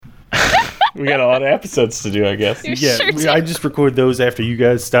We got a lot of episodes to do, I guess. You Yeah, sure do. I just record those after you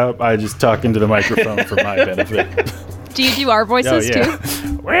guys stop. I just talk into the microphone for my benefit. Do you do our voices too?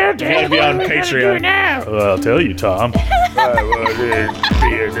 Well, Gotta be on Patreon. Well, I'll tell you, Tom. Be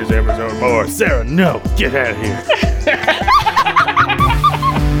in this episode more. Sarah, no, get out of here.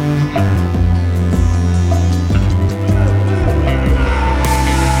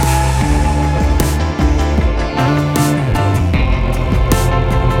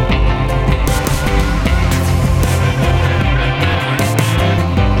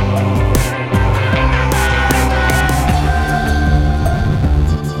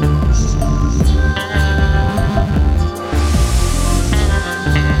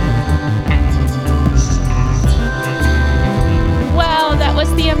 Well, that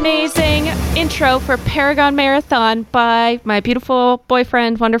was the amazing intro for Paragon Marathon by my beautiful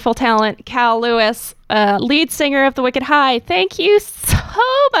boyfriend, wonderful talent, Cal Lewis, lead singer of The Wicked High. Thank you so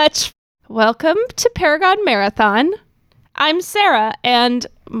much. Welcome to Paragon Marathon. I'm Sarah, and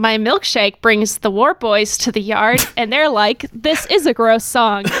my milkshake brings the War Boys to the yard, and they're like, this is a gross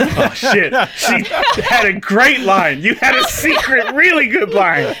song. Oh, shit. She had a great line. You had a secret, really good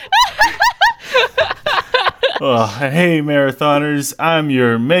line. Oh, hey, marathoners. I'm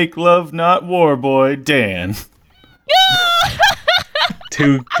your make love, not war boy, Dan.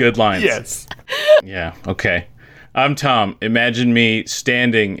 Two good lines. Yes. Yeah, okay. I'm Tom. Imagine me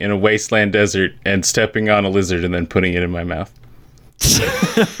standing in a wasteland desert and stepping on a lizard and then putting it in my mouth.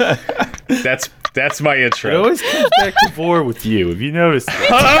 That's my It intro. always comes back to war with you. Have you noticed?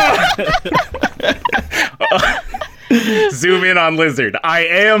 Zoom in on lizard. I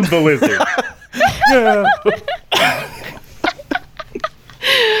am the lizard.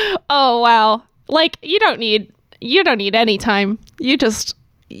 Oh, wow. Like, you don't need any time.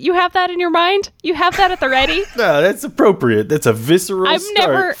 You have that in your mind? You have that at the ready? No, that's appropriate. That's a visceral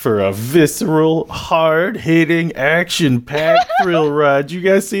start for a visceral, hard-hitting, action-packed thrill ride. You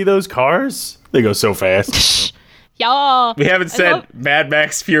guys see those cars? They go so fast. Y'all. We haven't said Mad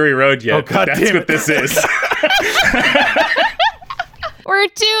Max Fury Road yet. Oh, God That's damn what it. this is. We're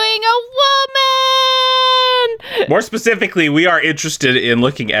doing a woman! More specifically, we are interested in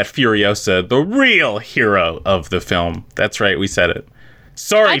looking at Furiosa, the real hero of the film. That's right, we said it.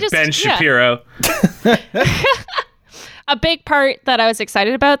 Sorry, Ben Shapiro. A big part that I was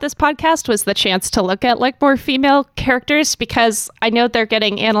excited about this podcast was the chance to look at like more female characters, because I know they're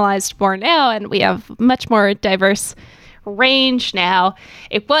getting analyzed more now and we have much more diverse range now.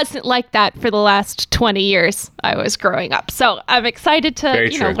 It wasn't like that for the last 20 years I was growing up. So I'm excited to Very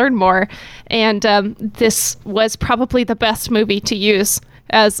true. learn more. And this was probably the best movie to use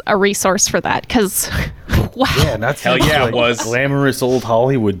as a resource for that, because wow. Yeah, not Hell yeah, it was. glamorous old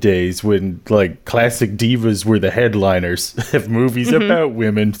Hollywood days when like classic divas were the headliners. Have movies about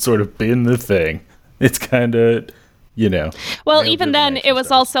women sort of been the thing? It's kind of, Well, male even then, domination it was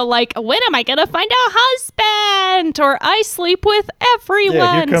stuff. also like, when am I going to find a husband? Or I sleep with everyone.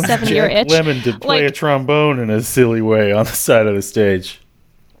 Yeah, here comes 7-year Jack itch. Lemmon to play a Like- trombone in a silly way on the side of the stage.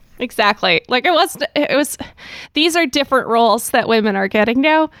 Exactly. Like it was, these are different roles that women are getting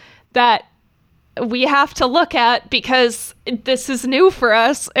now that we have to look at, because this is new for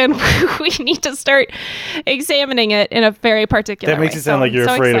us and we need to start examining it in a very particular way. That makes it sound So like you're I'm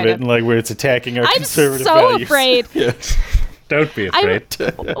so afraid of it excited. and like where it's attacking our I'm conservative so values. afraid. Don't be afraid.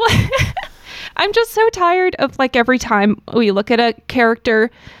 I'm just so tired of like every time we look at a character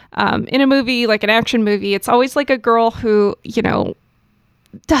in a movie, like an action movie, it's always like a girl who,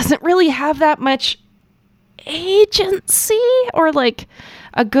 doesn't really have that much agency or like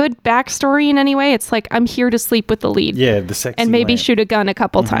a good backstory in any way. It's like, I'm here to sleep with the lead. Yeah, the sexy And maybe lamp. shoot a gun a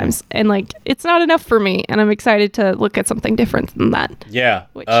couple times. And like, it's not enough for me. And I'm excited to look at something different than that, Yeah.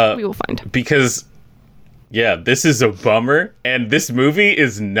 which we will find. Because, yeah, this is a bummer, and this movie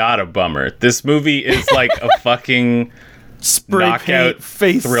is not a bummer. This movie is like a fucking spray knockout paint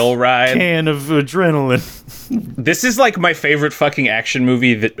face thrill ride. can of adrenaline. This is like my favorite fucking action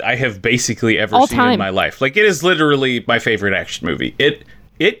movie that I have basically ever All seen time. in my life. Like, it is literally my favorite action movie.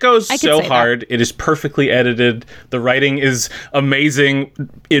 It goes I could so say that. hard. It is perfectly edited. The writing is amazing,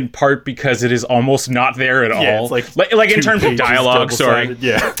 in part because it is almost not there at Yeah, all. it's like in 2 terms of pages, dialogue. Sorry, double-sided.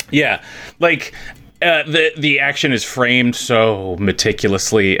 Yeah. yeah, like the action is framed so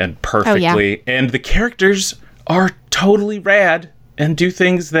meticulously and perfectly, and the characters are totally rad and do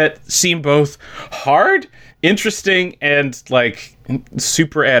things that seem both hard, interesting, and like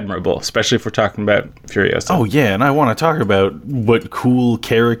super admirable, especially if we're talking about Furiosa. Oh yeah, and I want to talk about what cool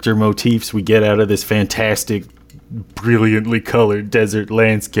character motifs we get out of this fantastic, brilliantly colored desert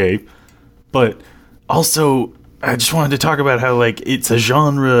landscape. But also, I just wanted to talk about how, like, it's a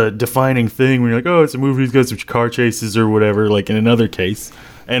genre-defining thing when you're like, oh, it's a movie that's got some car chases or whatever, like in another case.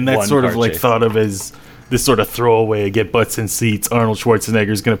 And that's sort of, like, thought of as this sort of throwaway, get butts in seats, Arnold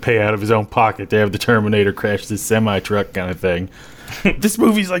Schwarzenegger's going to pay out of his own pocket to have the Terminator crash this semi-truck kind of thing. This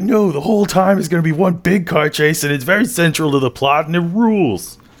movie's like, no, the whole time is going to be one big car chase, and it's very central to the plot, and it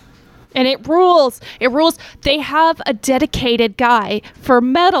rules. And it rules. It rules. They have a dedicated guy for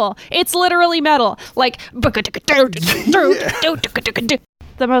metal. It's literally metal. Like, the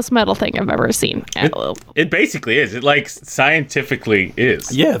most metal thing I've ever seen. It basically is. It, like, scientifically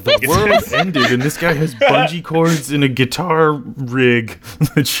is. Yeah, the world ended, and this guy has bungee cords and a guitar rig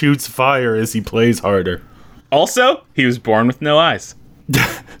that shoots fire as he plays harder. Also, he was born with no eyes. You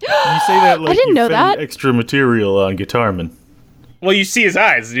say that like I didn't know that. Extra material on Guitarman. Well, you see his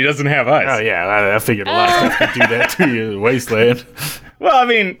eyes, and he doesn't have eyes. Oh, yeah, I figured a lot of stuff could do that to you. Wasteland. Well, I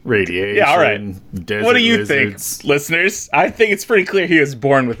mean... Radiation. Yeah, all right. What do you lizards. think, listeners? I think it's pretty clear he was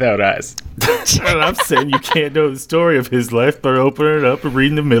born without eyes. I'm saying you can't know the story of his life by opening it up and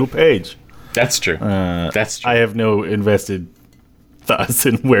reading the middle page. That's true. That's true. I have no invested thoughts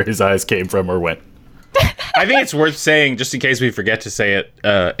in where his eyes came from or went. I think it's worth saying, just in case we forget to say it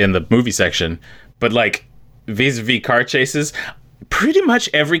in the movie section, but, like, vis-a-vis car chases... Pretty much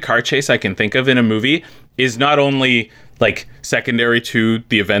every car chase I can think of in a movie is not only, like, secondary to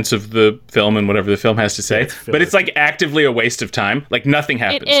the events of the film and whatever the film has to say, but it's, like, actively a waste of time. Like, nothing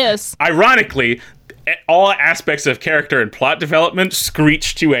happens. It is. Ironically, all aspects of character and plot development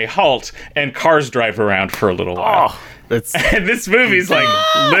screech to a halt, and cars drive around for a little while. And this movie's, like,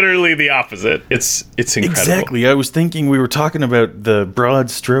 literally the opposite. It's incredible. Exactly. I was thinking we were talking about the broad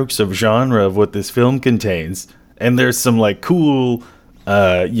strokes of genre of what this film contains. And there's some, like, cool,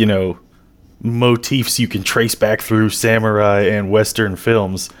 motifs you can trace back through samurai and Western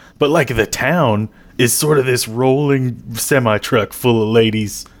films. But, like, the town is sort of this rolling semi-truck full of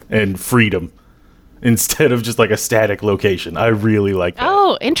ladies and freedom instead of just, like, a static location. I really like that.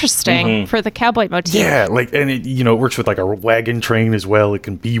 Oh, interesting. For the cowboy motif. Yeah, like, and it, it works with, like, a wagon train as well. It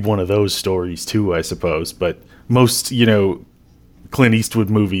can be one of those stories, too, I suppose. But most, Clint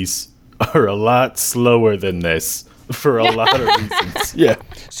Eastwood movies are a lot slower than this for a lot of reasons. Yeah.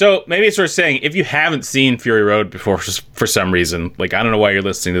 So maybe it's worth saying, if you haven't seen Fury Road before for some reason, like, I don't know why you're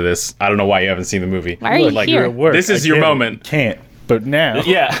listening to this. I don't know why you haven't seen the movie. Why are you like, here? You're at work. This is your moment. Can't. But now,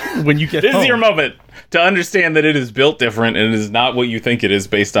 yeah, when you get this home, is your moment to understand that it is built different and it is not what you think it is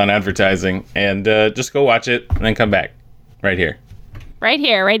based on advertising. And just go watch it and then come back right here. Right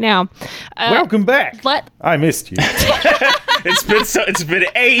here, right now. Welcome back. I missed you. It's been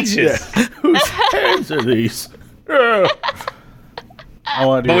ages. Yeah. Whose hands are these? I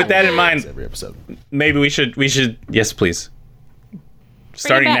want to do but with that in mind, every episode. Maybe we should. Yes, please.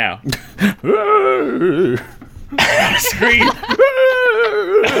 Starting now. Scream.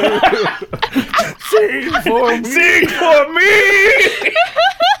 Sing for me. Sing for me.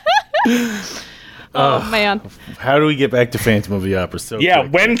 Oh, man. How do we get back to Phantom of the Opera? So yeah,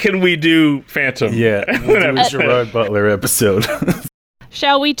 quick? when can we do Phantom? Yeah, we'll do a Gerard Butler episode.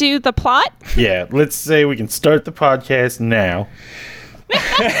 Shall we do the plot? Yeah, let's say we can start the podcast now.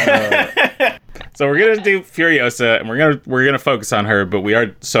 So we're gonna do Furiosa, and we're gonna focus on her. But we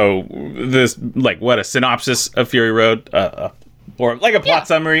are this a synopsis of Fury Road, or like a plot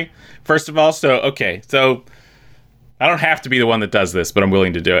summary. First of all, so I don't have to be the one that does this, but I'm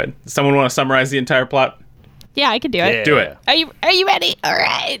willing to do it. Someone want to summarize the entire plot? Yeah, I can do it. Yeah. Do it. Are you ready? All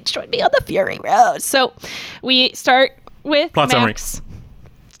right, join me on the Fury Road. So we start with Plot Max. summary.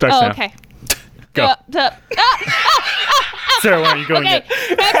 Starts now. Okay. Go. Sarah, why are you going? Okay.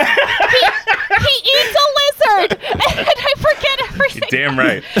 He eats a lizard, and I forget everything. Damn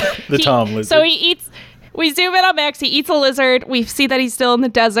right. The Tom lizard. So he eats. We zoom in on Max. He eats a lizard. We see that he's still in the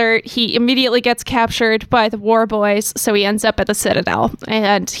desert. He immediately gets captured by the war boys, so he ends up at the Citadel.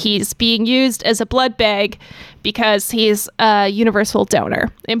 And he's being used as a blood bag because he's a universal donor.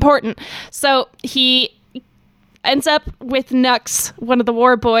 Important. So he ends up with Nux, one of the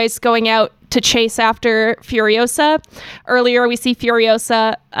war boys, going out to chase after Furiosa. Earlier, we see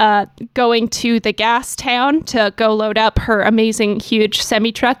Furiosa going to the gas town to go load up her amazing, huge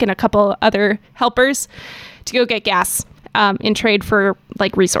semi-truck and a couple other helpers to go get gas in trade for,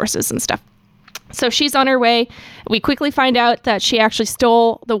 like, resources and stuff. So she's on her way. We quickly find out that she actually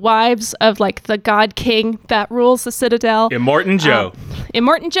stole the wives of, like, the god king that rules the Citadel. Immortan Joe.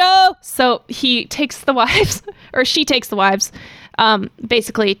 Immortan Joe! So he takes the wives, or she takes the wives,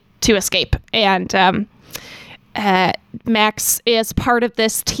 basically to escape. And Max is part of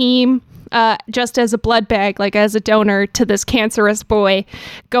this team just as a blood bag, like as a donor to this cancerous boy,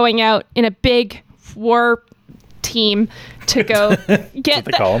 going out in a big war team to go get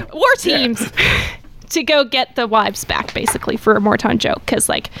the war teams. Yeah. To go get the wives back, basically, for Morton Joe. Because,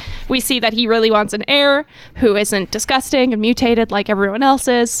 like, we see that he really wants an heir who isn't disgusting and mutated like everyone else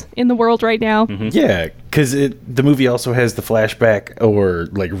is in the world right now. Mm-hmm. Yeah, because the movie also has the flashback or,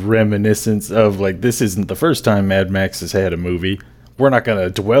 like, reminiscence of, like, this isn't the first time Mad Max has had a movie. We're not going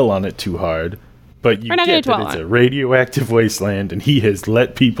to dwell on it too hard. But you get that it's a radioactive wasteland and he has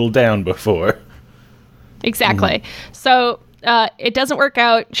let people down before. Exactly. Mm-hmm. So... it doesn't work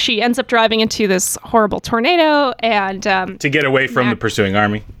out. She ends up driving into this horrible tornado and... to get away from the pursuing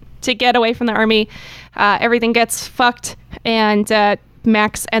army. To get away from the army. Everything gets fucked, and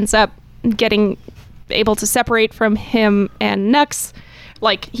Max ends up getting able to separate from him and Nux.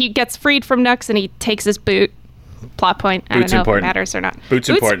 Like, he gets freed from Nux, and he takes his boot. Plot point. I don't know if it matters or not. Boots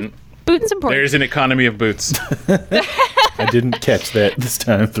important. Boots important. There's an economy of boots. I didn't catch that this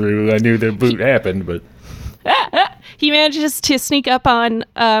time through. I knew the boot happened, but... He manages to sneak up on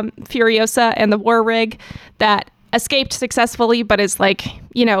Furiosa and the war rig that escaped successfully, but is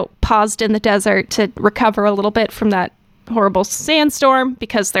paused in the desert to recover a little bit from that horrible sandstorm,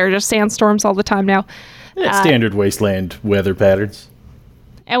 because there are just sandstorms all the time now. Standard wasteland weather patterns.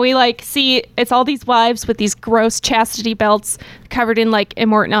 And we see it's all these wives with these gross chastity belts covered in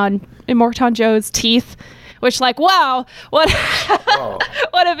Immortan Joe's teeth, which wow, what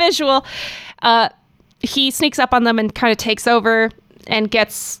what a visual. He sneaks up on them and kind of takes over and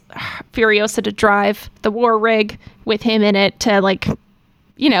gets Furiosa to drive the war rig with him in it to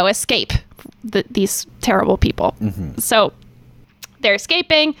escape these terrible people. Mm-hmm. So they're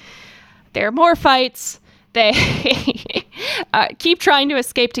escaping. There are more fights. They keep trying to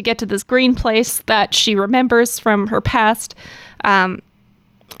escape to get to this green place that she remembers from her past. And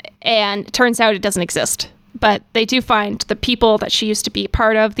it turns out it doesn't exist. But they do find the people that she used to be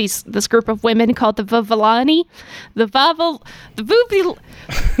part of, this group of women called the Vuvalani. Vuvalini.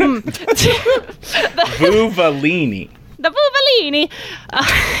 The Vuvalini.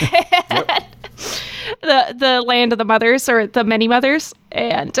 The land of the mothers, or the many mothers.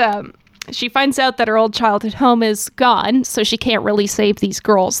 And she finds out that her old childhood home is gone, so she can't really save these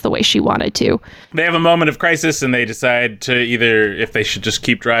girls the way she wanted to. They have a moment of crisis, and they decide to either, if they should just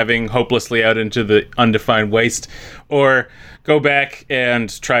keep driving hopelessly out into the undefined waste, or go back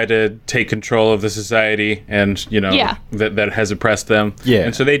and try to take control of the society and, that has oppressed them. Yeah.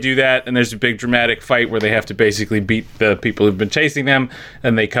 And so they do that, and there's a big dramatic fight where they have to basically beat the people who've been chasing them,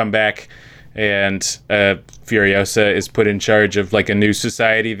 and they come back. And Furiosa is put in charge of a new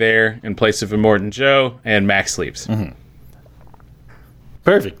society there in place of Immortan Joe, and Max leaves. Mm-hmm.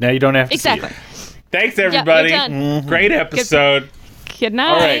 Perfect. Now you don't have to see it. Thanks, everybody. Yep, Great episode. Good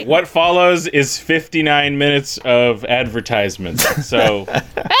night. All right, what follows is 59 minutes of advertisements. So...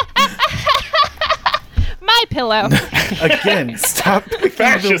 My pillow. Again, stop picking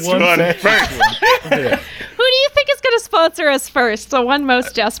fascist the one first. Yeah. Who do you think is going to sponsor us first? The one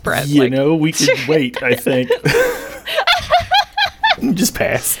most desperate. We could wait, I think. Just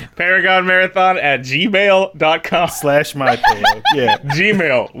pass. ParagonMarathon@gmail.com/mypillow. Yeah.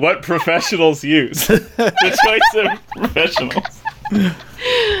 Gmail. What professionals use. The choice of professionals.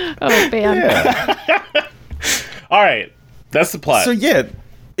 Oh, man. Yeah. All right. That's the plot. So, yeah.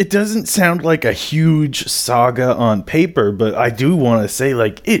 It doesn't sound like a huge saga on paper, but I do want to say,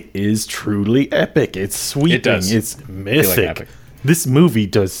 it is truly epic. It's sweeping. It does. It's mythic. This movie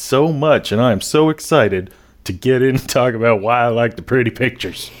does so much, and I'm so excited to get in and talk about why I like the pretty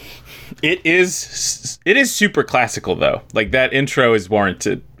pictures. It is super classical, though. That intro is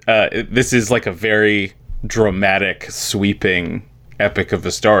warranted. This is a very dramatic, sweeping epic of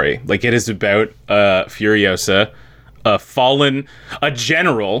a story. It is about Furiosa, a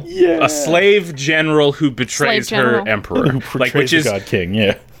general, a slave general who betrays her emperor, who portrays the God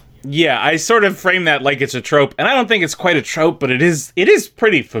King. Yeah, I sort of frame that like it's a trope, and I don't think it's quite a trope, but it is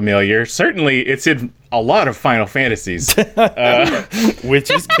pretty familiar. Certainly, it's in a lot of Final Fantasies,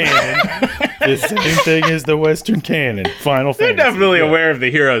 which is canon. The same thing as the Western canon. Final Fantasy. They're definitely aware of the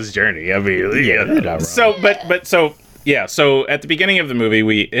hero's journey. I mean, so at the beginning of the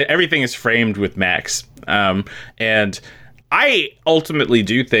movie, everything is framed with Max. And I ultimately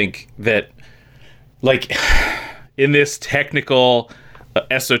do think that, in this technical,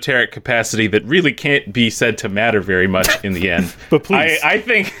 esoteric capacity that really can't be said to matter very much in the end. But please, I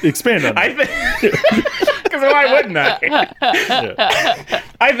think expand on that. Because why wouldn't I? Yeah.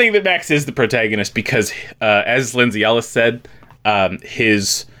 I think that Max is the protagonist because, as Lindsay Ellis said,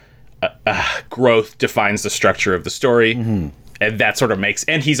 his growth defines the structure of the story. Mm-hmm. And that sort of makes,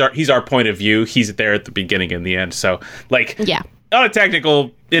 and he's our point of view. He's there at the beginning and the end. So, on a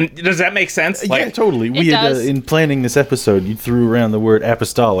technical. Does that make sense? Yeah, totally. We had in planning this episode, you threw around the word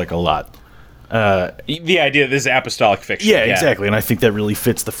apostolic a lot. The idea that this is apostolic fiction. Yeah, exactly. And I think that really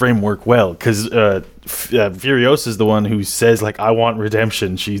fits the framework well, because Furiosa is the one who says, like, I want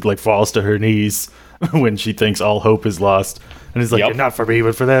redemption. She, like, falls to her knees when she thinks all hope is lost. And is like, not for me,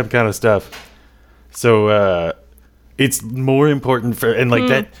 but for them kind of stuff. So it's more important for... And, like,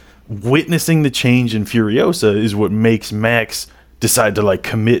 that witnessing the change in Furiosa is what makes Max decide to, like,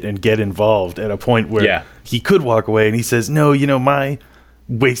 commit and get involved at a point where he could walk away. And he says, no, my...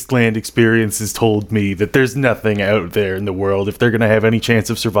 wasteland experience has told me that there's nothing out there in the world. If they're going to have any chance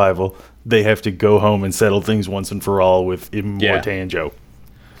of survival, they have to go home and settle things once and for all with Immortanjo.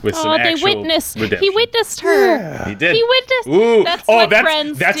 With some redemption. He witnessed her. Yeah. He did. He witnessed. Ooh. That's what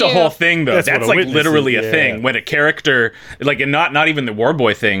friends that's do. a whole thing, though. That's like literally a thing. Yeah. When a character, like, and not even the War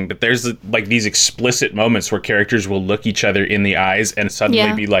Boy thing, but there's like these explicit moments where characters will look each other in the eyes and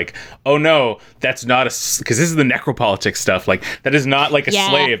suddenly be like, oh no, that's not because this is the necropolitics stuff. Like, that is not like a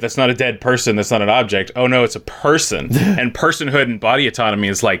slave. That's not a dead person. That's not an object. Oh no, it's a person. And personhood and body autonomy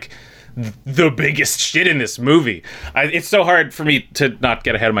is like the biggest shit in this movie. It's so hard for me to not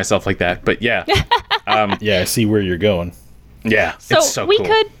get ahead of myself like that, but yeah. I see where you're going. Yeah, so it's so we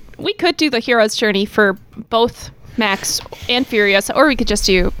cool. we could do the hero's journey for both Max and Furiosa, or we could just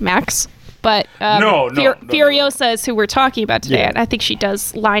do Max. But Furiosa is who we're talking about today, and I think she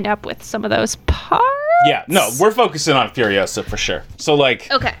does line up with some of those parts. Yeah, no, we're focusing on Furiosa for sure. So, like,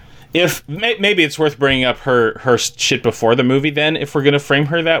 okay. If maybe it's worth bringing up her shit before the movie, then, if we're gonna frame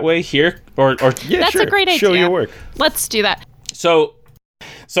her that way here, or that's a great idea. Show your work. Let's do that. So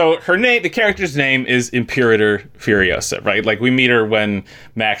her name, the character's name is Imperator Furiosa, right? Like, we meet her when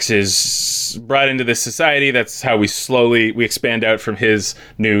Max is brought into this society. That's how we expand out from his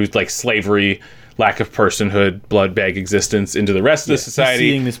new, like, slavery, lack of personhood, blood bag existence into the rest of the society.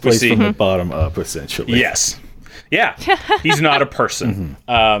 Seeing this place from the bottom up, essentially. Yes. Yeah, he's not a person.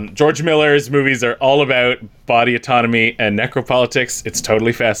 George Miller's movies are all about body autonomy and necropolitics. It's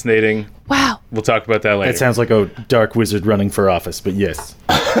totally fascinating. Wow. We'll talk about that later. That sounds like a dark wizard running for office, but yes.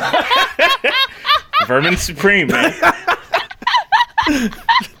 Vermin Supreme, man.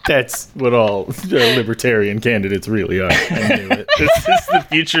 That's what all libertarian candidates really are. I knew it. This is the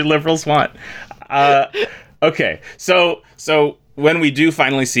future liberals want. Okay, so when we do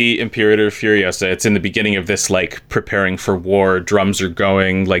finally see Imperator Furiosa, it's in the beginning of this, like, preparing for war. Drums are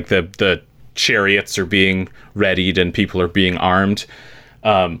going, like, the chariots are being readied and people are being armed,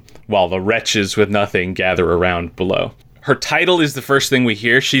 while the wretches with nothing gather around below. Her title is the first thing we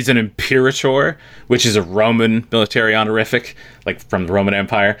hear. She's an Imperator, which is a Roman military honorific, like, from the Roman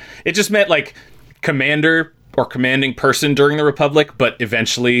Empire. It just meant, like, commander or commanding person during the Republic, but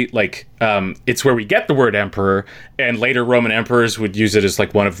eventually, like, it's where we get the word emperor, and later Roman emperors would use it as,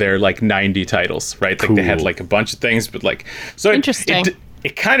 like, one of their, like, 90 titles, right? Cool. Like, they had, like, a bunch of things, but, like, so interesting.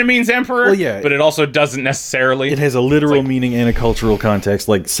 It kind of means emperor, but it also doesn't necessarily. It has a literal meaning and a cultural context.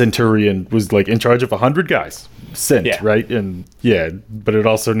 Like, centurion was, like, in charge of 100 guys sent, right? And but it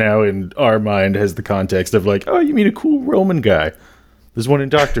also now in our mind has the context of, like, oh, you mean a cool Roman guy? There's one in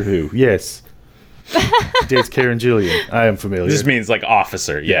Doctor Who, yes. Dates Karen Gillian. I am familiar. This means, like,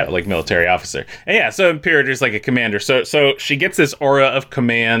 officer, like military officer. And so Imperator's like a commander. So she gets this aura of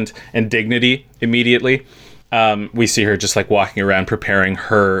command and dignity immediately. We see her just, like, walking around preparing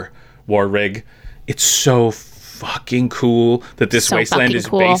her war rig. It's so fucking cool that this wasteland is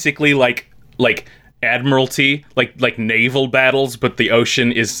basically like Admiralty, like naval battles, but the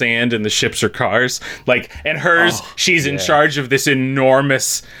ocean is sand and the ships are cars. Like, and hers, she's in charge of this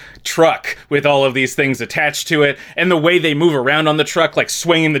enormous truck with all of these things attached to it, and the way they move around on the truck, like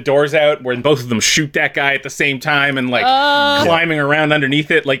swinging the doors out where both of them shoot that guy at the same time and, like, climbing around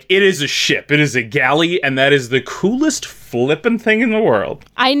underneath it. Like, it is a ship, it is a galley, and that is the coolest flippin' thing in the world.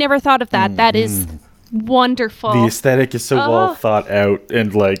 I never thought of that. That is wonderful. The aesthetic is so well thought out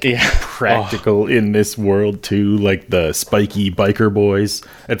and, like, practical in this world too. Like the spiky biker boys.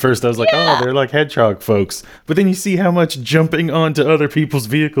 At first I was like, they're like hedgehog folks. But then you see how much jumping onto other people's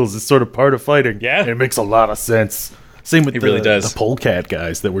vehicles is sort of part of fighting. Yeah. And it makes a lot of sense. Same with the polecat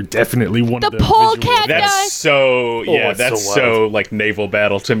guys that were definitely one of the polecat guys. That's so so like naval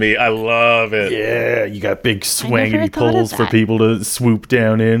battle to me. I love it. Yeah, you got big swangity poles for people to swoop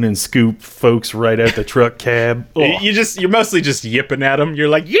down in and scoop folks right out the truck cab. You're mostly just yipping at them. You're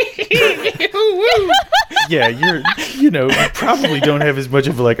like, yeah, you probably don't have as much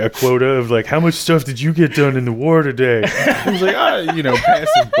of, like, a quota of, like, how much stuff did you get done in the war today? It was like,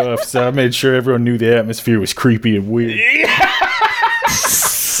 passive buff, so I made sure everyone knew the atmosphere was creepy and weird.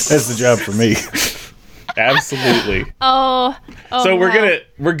 That's the job for me. Absolutely. Oh, so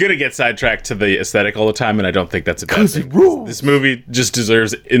we're gonna get sidetracked to the aesthetic all the time, and I don't think that's a bad thing. This movie just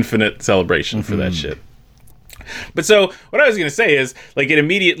deserves infinite celebration for that shit. But so what I was gonna say is, like, it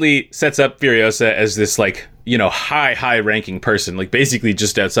immediately sets up Furiosa as this, like, you know, high ranking person, like basically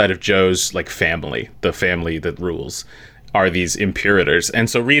just outside of Joe's like family, the family that rules are these Imperators. And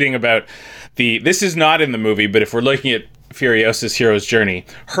so reading about this is not in the movie, but if we're looking at Furiosa's hero's journey,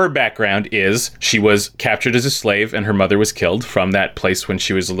 her background is she was captured as a slave and her mother was killed from that place when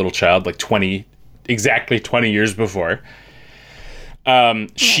she was a little child, like exactly 20 years before.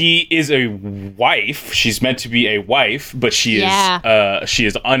 She is a wife. She's meant to be a wife, but she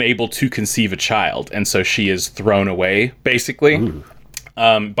is unable to conceive a child, and so she is thrown away basically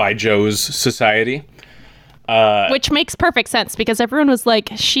by Joe's society. Which makes perfect sense because everyone was like,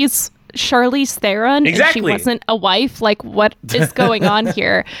 she's Charlize Theron and she wasn't a wife. Like, what is going on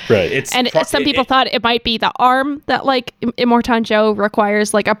here? Right. Some people thought it might be the arm that like Immortan Joe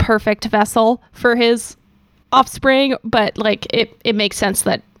requires, like a perfect vessel for his offspring, but like it makes sense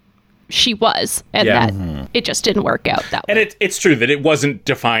that she was, and that it just didn't work out that way. And it's true that it wasn't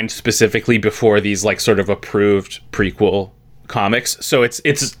defined specifically before these like sort of approved prequel comics. So it's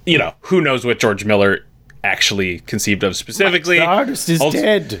you know, who knows what George Miller actually conceived of specifically. The artist is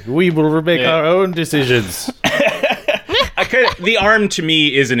dead. We will make our own decisions. The arm to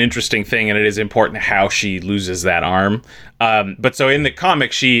me is an interesting thing, and it is important how she loses that arm. But so in the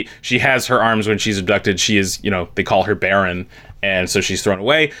comic, she has her arms when she's abducted. She is, you know, they call her Baron, and so she's thrown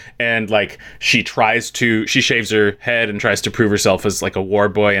away. And like she shaves her head and tries to prove herself as like a war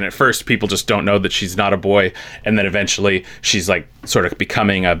boy. And at first, people just don't know that she's not a boy. And then eventually, she's like sort of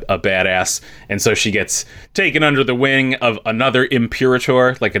becoming a badass. And so she gets taken under the wing of another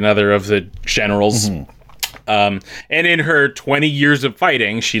Imperator, like another of the generals. And in her 20 years of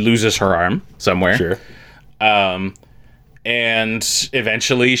fighting, she loses her arm somewhere. Sure. And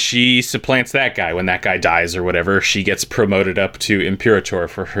eventually she supplants that guy. When that guy dies or whatever, she gets promoted up to Imperator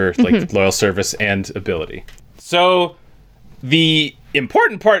for her like loyal service and ability. So the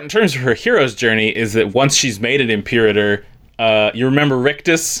important part in terms of her hero's journey is that once she's made an Imperator, you remember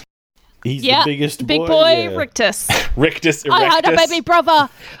Rictus? He's the biggest big boy Rictus. Rictus Erectus. I had a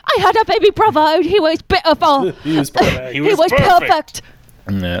baby brother. He was pitiful. He was perfect. He was perfect.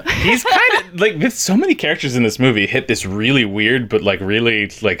 Yeah. He's kind of like, with so many characters in this movie hit this really weird but like really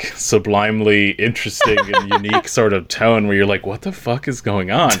like sublimely interesting and unique sort of tone where you're like, what the fuck is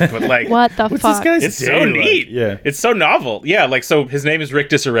going on? But like, what the what's fuck? This guy's it's so neat. Yeah, it's so novel. Yeah, like, so his name is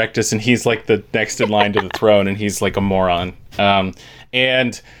Rictus Erectus, and he's like the next in line to the throne, and he's like a moron.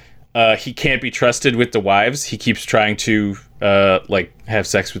 And he can't be trusted with the wives. He keeps trying to like have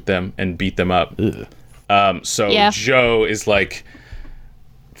sex with them and beat them up. Joe is like,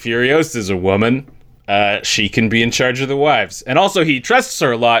 Furiosa's a woman. She can be in charge of the wives. And also he trusts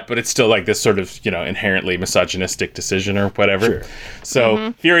her a lot, but it's still like this sort of, you know, inherently misogynistic decision or whatever. Sure. So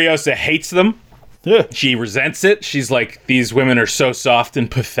Furiosa hates them. Yeah. She resents it. She's like, these women are so soft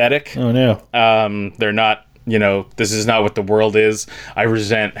and pathetic. Oh no. They're not, you know, this is not what the world is. I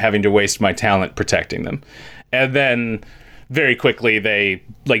resent having to waste my talent protecting them. And then very quickly they,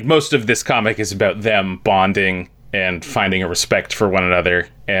 like, most of this comic is about them bonding and finding a respect for one another,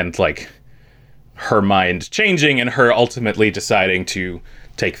 and like her mind changing and her ultimately deciding to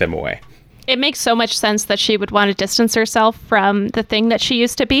take them away. It makes so much sense that she would want to distance herself from the thing that she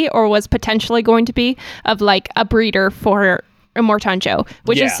used to be or was potentially going to be, of like a breeder for Immortan Joe,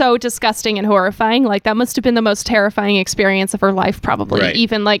 which is so disgusting and horrifying. Like, that must have been the most terrifying experience of her life, probably,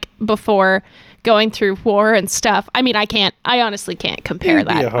 even like before going through war and stuff. I mean, I honestly can't compare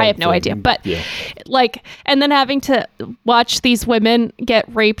that. I have no idea. But like, and then having to watch these women get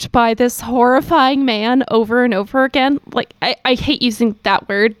raped by this horrifying man over and over again. Like, I hate using that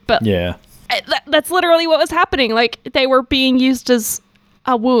word, but that's literally what was happening. Like, they were being used as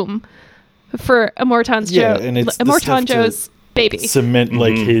a womb for Immortan Joe's baby. Cement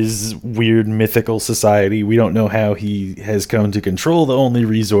like his weird mythical society. We don't know how he has come to control the only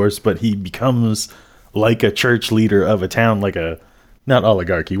resource, but he becomes like a church leader of a town, like a, not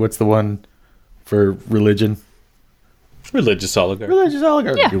oligarchy, what's the one for religion? Religious oligarchy. Religious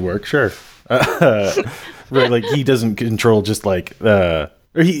oligarchy could work, sure. Right, like he doesn't control just like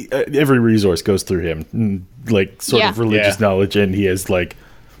every resource goes through him, like sort of religious knowledge, and he has like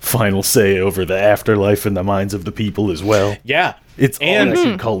final say over the afterlife and the minds of the people as well. Yeah. It's all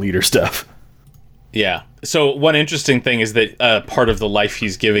that cult leader stuff. Yeah. So one interesting thing is that part of the life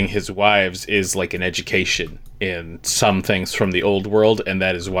he's giving his wives is like an education in some things from the old world, and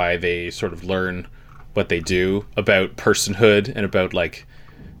that is why they sort of learn what they do about personhood and about like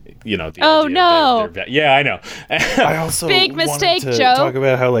you know. The Oh idea no! Yeah, I know. I also Big mistake, wanted to Joe. talk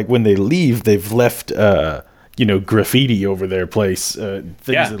about how, like, when they leave, they've left, graffiti over their place. Things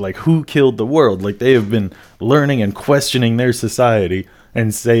that, like, who killed the world? Like, they have been learning and questioning their society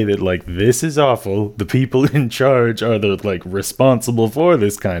and say that, like, this is awful. The people in charge are the, like, responsible for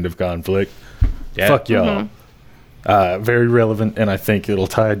this kind of conflict. Yeah. Fuck y'all. Very relevant, and I think it'll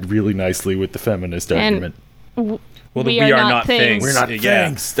tie really nicely with the feminist argument. Well, we are not things. We're not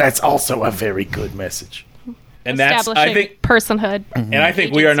things. That's also a very good message. And that's, I think, personhood. And I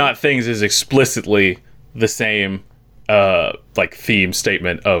think we are not things is explicitly the same, like, theme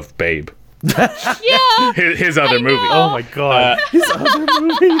statement of Babe. Yeah. His other movie. Oh my god. His other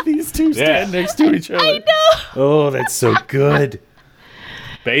movie. These two stand next to each other. I know. Oh, that's so good.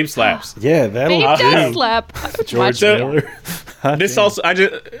 Babe slaps. Yeah, that'll Babe does do. slap. George Watch Miller. This also,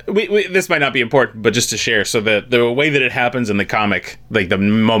 this might not be important, but just to share. So the way that it happens in the comic, like the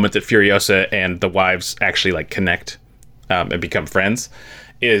moment that Furiosa and the wives actually like connect and become friends,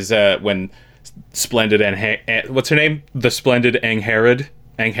 is when Splendid and what's her name? The Splendid Angharad,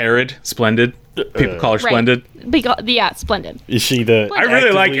 Splendid. People call her Splendid. Splendid. Is she the? I really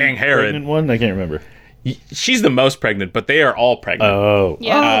like actively Angharad. pregnant one? I can't remember. She's the most pregnant, but they are all pregnant. Oh,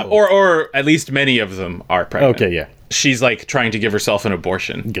 Yeah. Or at least many of them are pregnant. Okay, yeah. She's like trying to give herself an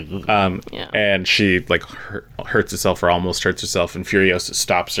abortion. And she like hurts herself or almost hurts herself, and Furiosa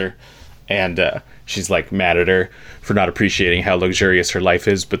stops her, and she's like mad at her for not appreciating how luxurious her life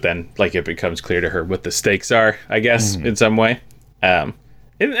is. But then like it becomes clear to her what the stakes are, I guess, in some way. And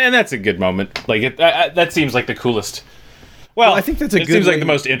that's a good moment. Like that seems like the coolest. Well, I think that's a good seems like way the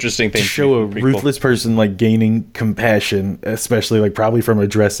most interesting thing to show a ruthless person like gaining compassion, especially like probably from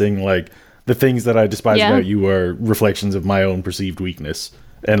addressing like the things that I despise about you are reflections of my own perceived weakness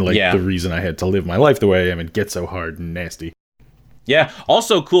and like the reason I had to live my life the way I am and get so hard and nasty. Yeah.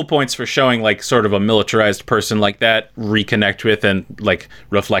 Also cool points for showing like sort of a militarized person like that reconnect with and like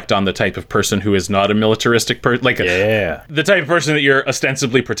reflect on the type of person who is not a militaristic person. Like the type of person that you're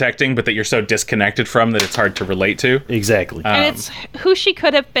ostensibly protecting, but that you're so disconnected from that it's hard to relate to. Exactly. And it's who she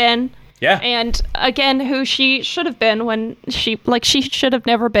could have been. Yeah. And again, who she should have been when she should have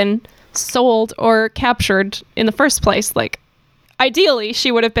never been sold or captured in the first place. Like, ideally,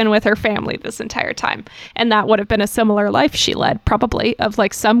 she would have been with her family this entire time. And that would have been a similar life she led, probably, of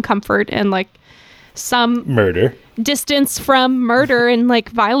like some comfort and like some murder, distance from murder and like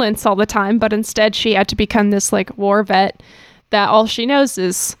violence all the time. But instead, she had to become this like war vet that all she knows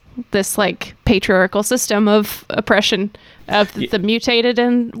is this like patriarchal system of oppression of the mutated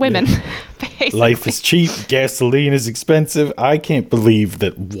and women. Life is cheap. Gasoline is expensive. I can't believe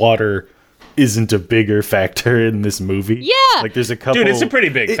that water isn't a bigger factor in this movie. Yeah. Like there's a couple. Dude, it's a pretty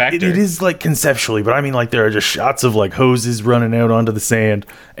big factor. It is like conceptually, but I mean like there are just shots of like hoses running out onto the sand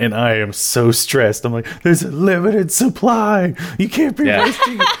and I am so stressed. I'm like, there's a limited supply. You can't be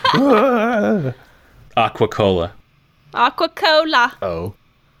wasting it. Aquacola. Aquacola. Oh.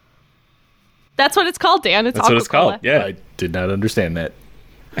 That's what it's called, Dan. That's what it's called. Yeah. I did not understand that.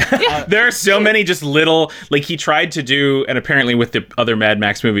 There are so many just little, like he tried to do, and apparently with the other Mad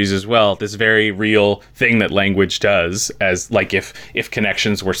Max movies as well, this very real thing that language does, as like if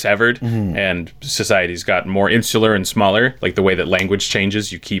connections were severed and societies got more insular and smaller, like the way that language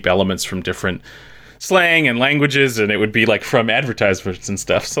changes, you keep elements from different slang and languages, and it would be like from advertisements and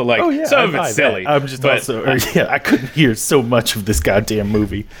stuff. So like some of it's silly. I'm just I couldn't hear so much of this goddamn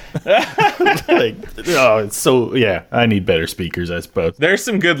movie. It's so I need better speakers, I suppose. There's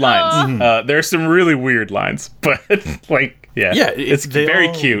some good lines. There's some really weird lines, but like it's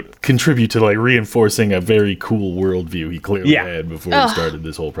very cute. Contribute to like reinforcing a very cool worldview he clearly had before he started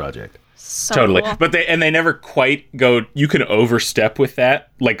this whole project. So totally cool. But they never quite go, you can overstep with that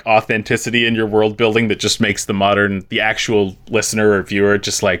like authenticity in your world building that just makes the actual listener or viewer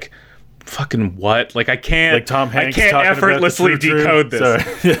just like fucking what, like I can't, like Tom Hanks, I can't effortlessly decode this.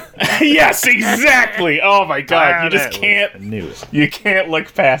 Yes, exactly. Oh my god, you just can't. I knew it. You can't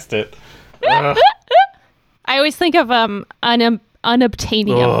look past it. I always think of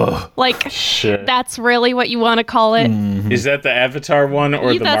unobtainium. Like, that's really what you want to call it. Is that the Avatar one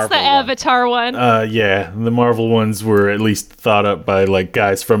or the Marvel one? That's the Avatar one. The Marvel ones were at least thought up by like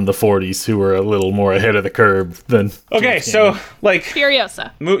guys from the 40s who were a little more ahead of the curve than. Okay, so like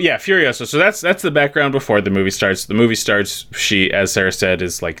Furiosa. Furiosa. So that's the background before the movie starts. The movie starts. She, as Sarah said,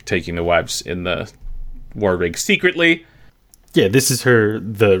 is like taking the wives in the war rig secretly. Yeah, this is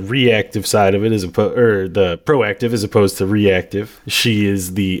the reactive side of it, or the proactive as opposed to reactive. She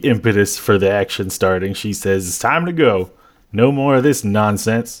is the impetus for the action starting. She says, it's time to go. No more of this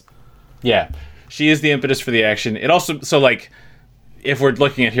nonsense. Yeah, she is the impetus for the action. It also, so like, if we're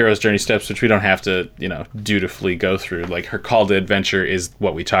looking at hero's journey steps, which we don't have to, dutifully go through, like her call to adventure is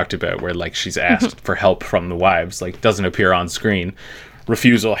what we talked about, where like she's asked for help from the wives, like doesn't appear on screen.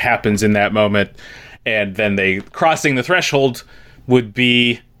 Refusal happens in that moment, and then they crossing the threshold would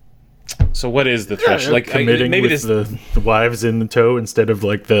be. So what is the threshold? Like committing maybe with the wives in the tow instead of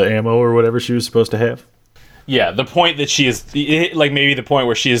like the ammo or whatever she was supposed to have. Yeah, the point that she is, like maybe the point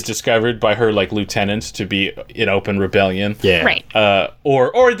where she is discovered by her like lieutenant to be in open rebellion. Yeah, right.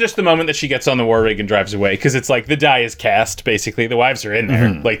 Or just the moment that she gets on the war rig and drives away, because it's like the die is cast. Basically, the wives are in there.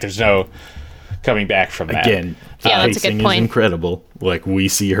 Like there's no coming back from that. Again, that's a good point. Is incredible. Like we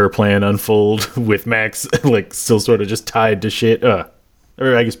see her plan unfold with Max, like still sort of just tied to shit.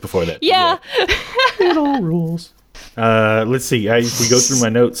 Or I guess before that. Yeah. It all rules. Let's see. If we go through my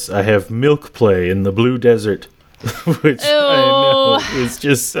notes, I have milk play in the Blue Desert, which I know is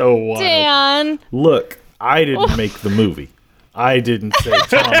just so wild. Dan. Look, I didn't make the movie. I didn't say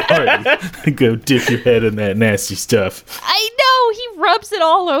Tom Hardy, go dip your head in that nasty stuff. I know, he rubs it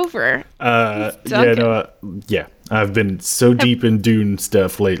all over. Yeah. I've been so deep in Dune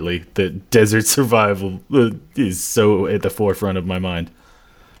stuff lately that desert survival is so at the forefront of my mind.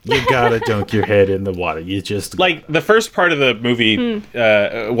 You gotta dunk your head in the water. You just like the first part of the movie.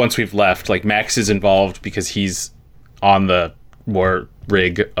 Once we've left, like Max is involved because he's on the war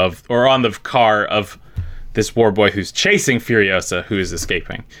rig or on the car of this war boy who's chasing Furiosa, who is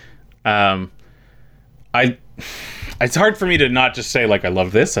escaping. It's hard for me to not just say like I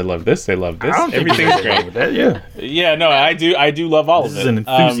love this, I love this, I love this. Everything's great with that. Yeah. No, I do love all of it. This is an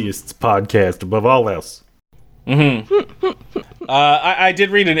enthusiasts podcast above all else. I did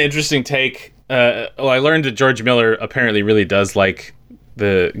read an interesting take. I learned that George Miller apparently really does like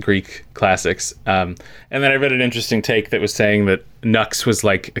the Greek classics. And then I read an interesting take that was saying that Nux was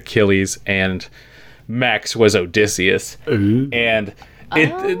like Achilles and Max was Odysseus. Ooh. And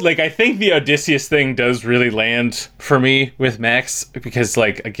I think the Odysseus thing does really land for me with Max because,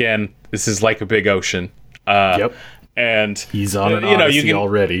 like, again, this is like a big ocean. Yep. And he's on an odyssey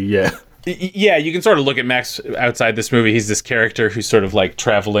already. Yeah. Yeah, you can sort of look at Max outside this movie. He's this character who's sort of like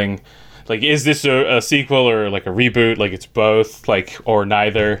traveling. Like, is this a sequel or like a reboot? Like, it's both, like, or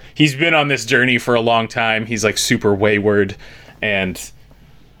neither. He's been on this journey for a long time. He's like super wayward, and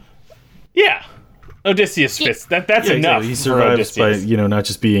yeah, Odysseus fits. That's enough. He survives by not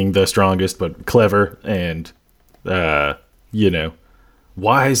just being the strongest, but clever and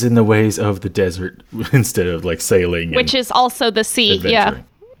wise in the ways of the desert instead of like sailing, which is also the sea. Yeah.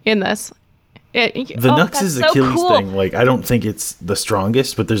 In this, the Nux's Achilles thing, like I don't think it's the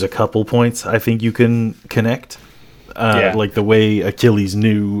strongest, but there's a couple points I think you can connect. Like the way Achilles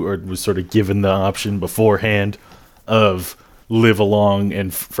knew or was sort of given the option beforehand of live a long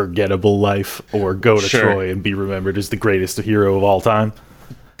and forgettable life or go to Troy and be remembered as the greatest hero of all time.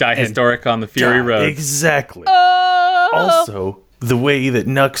 Die historic on the Fury Road. Exactly. Also, the way that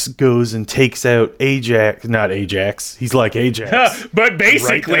Nux goes and takes out Ajax, not Ajax. He's like Ajax. But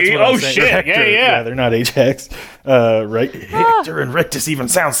basically, right? Shit. Hector, yeah, they're not Ajax. Right? Hector and Rictus even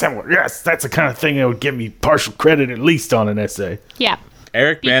sound similar. Yes, that's the kind of thing that would give me partial credit at least on an essay. Yeah.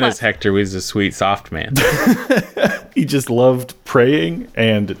 Eric Bana's Hector was a sweet, soft man. He just loved praying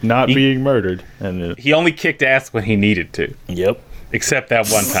and not being murdered. And he only kicked ass when he needed to. Yep. Except that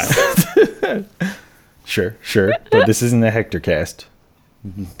one time. Sure. But this isn't a Hector cast.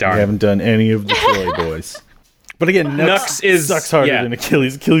 Darn. We haven't done any of the Troy boys. But again, Nux sucks harder than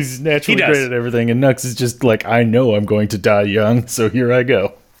Achilles. Achilles is naturally great at everything, and Nux is just like, I know I'm going to die young, so here I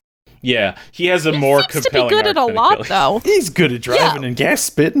go. Yeah, he has a more compelling to be good at a lot, Achilles. though. He's good at driving and gas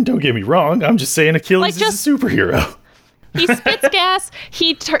spitting, don't get me wrong. I'm just saying Achilles is a superhero. He spits gas.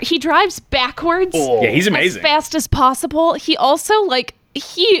 He drives backwards. Yeah, he's amazing. As fast as possible. He also,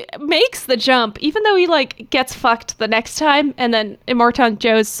 he makes the jump, even though he, gets fucked the next time, and then Immortan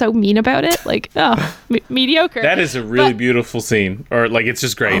Joe's so mean about it. Mediocre. That is a really beautiful scene. Or, it's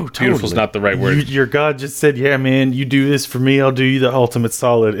just great. Oh, totally. Beautiful's not the right word. Your god just said, yeah, man, you do this for me, I'll do you the ultimate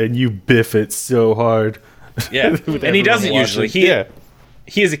solid, and you biff it so hard. Yeah, and he doesn't usually. He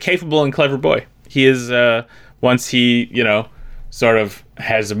is a capable and clever boy. He is, once he, sort of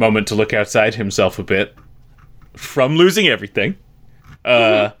has a moment to look outside himself a bit from losing everything,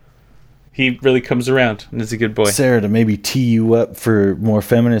 he really comes around and is a good boy. Sarah, to maybe tee you up for more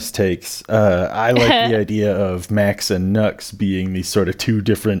feminist takes, I like the idea of Max and Nux being these sort of two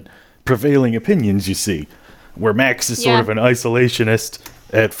different prevailing opinions, you see, where Max is sort of an isolationist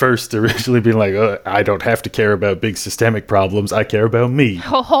at first, originally being like, I don't have to care about big systemic problems, I care about me.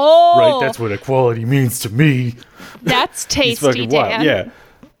 Right, that's what equality means to me. That's tasty, Dan. Yeah.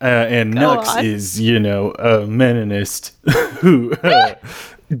 And Nux is, a Meninist who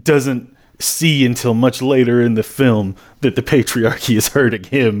doesn't see until much later in the film that the patriarchy is hurting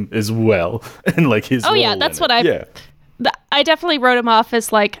him as well, and like his. Oh yeah, that's what I. I definitely wrote him off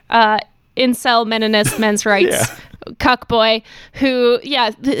as like incel Meninist men's rights cuck boy who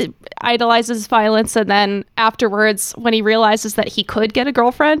idolizes violence, and then afterwards when he realizes that he could get a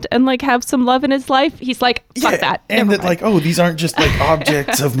girlfriend and like have some love in his life, he's like, fuck that. And that like, these aren't just like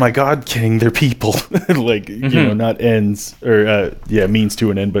objects of my god king, they're people. Like not ends or means to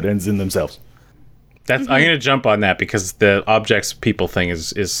an end, but ends in themselves. I'm gonna jump on that because the objects people thing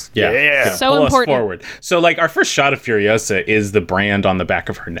is so important. Forward. So like our first shot of Furiosa is the brand on the back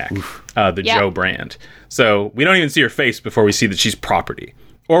of her neck, the Joe brand. So we don't even see her face before we see that she's property,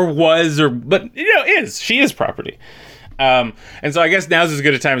 but she is property. And so I guess now's as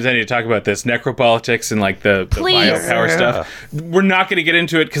good a time as any to talk about this necropolitics and like the biopower stuff. We're not going to get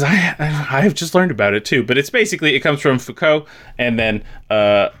into it because I have just learned about it too. But it's basically, it comes from Foucault, and then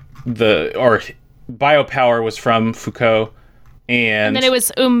biopower was from Foucault, and then it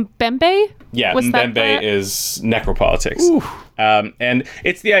was Mbembe. Yeah, Mbembe is necropolitics. And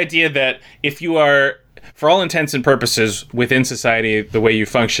it's the idea that if you are, for all intents and purposes, within society, the way you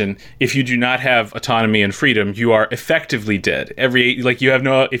function, if you do not have autonomy and freedom, you are effectively dead. If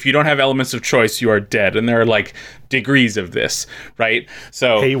you don't have elements of choice, you are dead. And there are like degrees of this, right?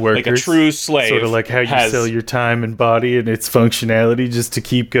 So like a true slave, sort of like how you sell your time and body and its functionality just to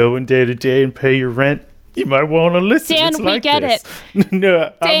keep going day to day and pay your rent. You might want to listen. Dan, we get it. No,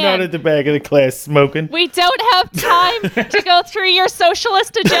 Dan, I'm not at the back of the class smoking. We don't have time to go through your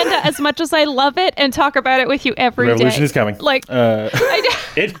socialist agenda as much as I love it and talk about it with you every day. Revolution is coming. Like,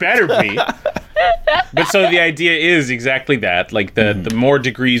 it better be. But so the idea is exactly that. Like the more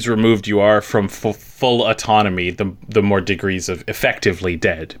degrees removed you are from full autonomy, the more degrees of effectively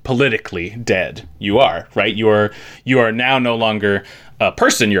dead, politically dead you are. Right? You are now no longer a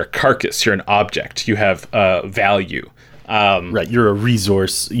person. You're a carcass. You're an object. You have value. Right. You're a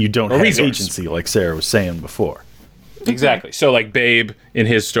resource. You don't have agency, like Sarah was saying before. Exactly. So like Babe in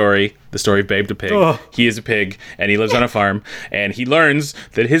his story, the story of Babe the pig, he is a pig and he lives on a farm, and he learns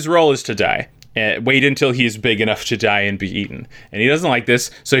that his role is to die. Wait until he's big enough to die and be eaten. And he doesn't like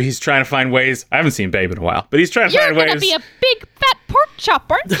this, so he's trying to find ways. I haven't seen Babe in a while, but he's trying to find ways. You're going to be a big fat pork chop,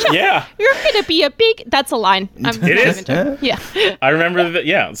 aren't you? Yeah. You're going to be a big... That's a line. It is? Yeah. I remember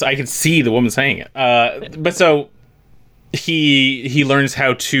that, so I can see the woman saying it. But so he learns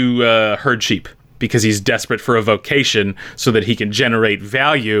how to herd sheep because he's desperate for a vocation so that he can generate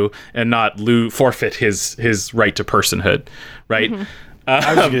value and not forfeit his right to personhood, right? Mm-hmm.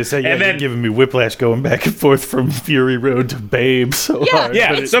 I was going to say, you're giving me whiplash going back and forth from Fury Road to Babe so hard.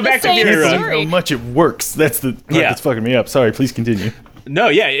 Yeah, so back to Fury Road. How much it works. That's the part that's fucking me up. Sorry, please continue. No,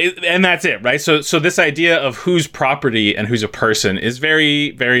 and that's it, right? So this idea of who's property and who's a person is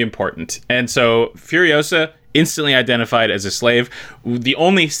very, very important. And so Furiosa instantly identified as a slave. The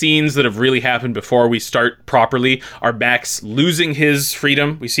only scenes that have really happened before we start properly are Max losing his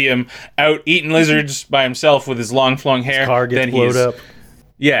freedom. We see him out eating lizards by himself with his long flowing hair. His car gets blowed up.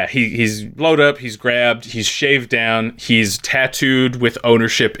 Yeah, he's blowed up, he's grabbed, he's shaved down, he's tattooed with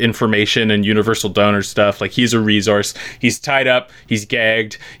ownership information and universal donor stuff. Like, he's a resource. He's tied up, he's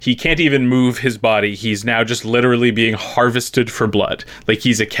gagged, he can't even move his body. He's now just literally being harvested for blood. Like,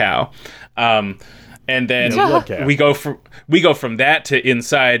 he's a cow. And then we go from that to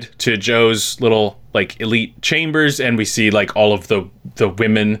inside to Joe's little like elite chambers, and we see like all of the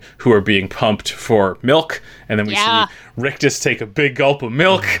women who are being pumped for milk, and then we see Rictus take a big gulp of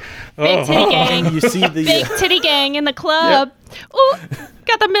milk. Big titty gang. You see the big titty gang in the club. Yep. Ooh,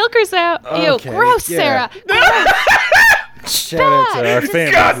 got the milkers out. Okay, ew, gross, Sarah. Shout out to our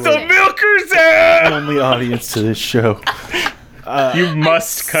family. Got the milkers out. Only audience to this show. You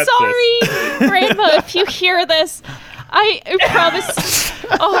must cut this. Sorry, Grandma, if you hear this. I promise.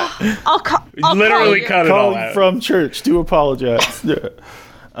 I'll cut it all out. From church to apologize.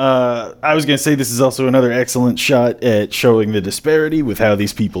 I was going to say this is also another excellent shot at showing the disparity with how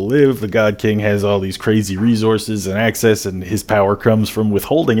these people live. The God King has all these crazy resources and access, and his power comes from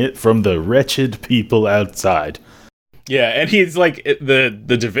withholding it from the wretched people outside. Yeah, and he's like, the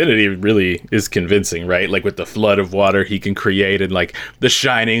divinity really is convincing, right? Like with the flood of water he can create, and like the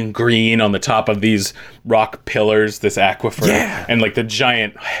shining green on the top of these rock pillars, this aquifer, and like the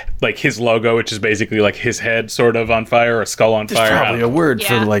giant, like his logo, which is basically like his head sort of on fire, or a skull on fire. There's probably a word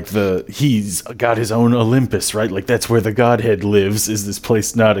for like he's got his own Olympus, right? Like that's where the Godhead lives, is this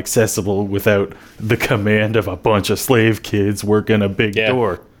place not accessible without the command of a bunch of slave kids working a big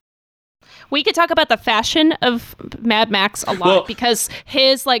door. We could talk about the fashion of Mad Max a lot because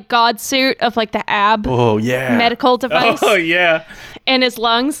his like god suit of like the ab medical device. Oh yeah. And his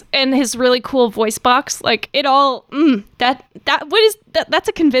lungs and his really cool voice box. Like it all that's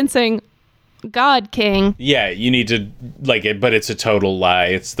a convincing God King. Yeah, you need to like it, but it's a total lie.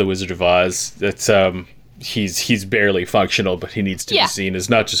 It's the Wizard of Oz. It's he's barely functional, but he needs to be seen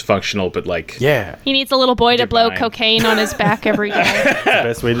as not just functional, but like he needs a little boy to blow cocaine on his back every day. That's the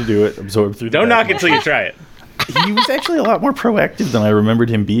best way to do it. Absorb through. Don't knock it till you try it. He was actually a lot more proactive than I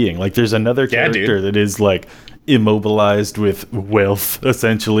remembered him being. Like, there's another character that is like immobilized with wealth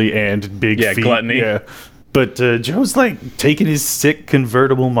essentially and big feet. Gluttony. Yeah, but Joe's like taking his sick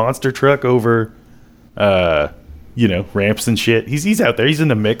convertible monster truck over. Ramps and shit. He's out there. He's in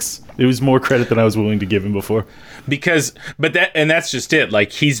the mix. It was more credit than I was willing to give him before. That's just it.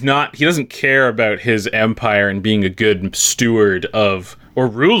 Like he doesn't care about his empire and being a good steward of or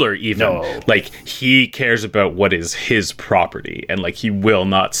ruler even. No. Like he cares about what is his property and like he will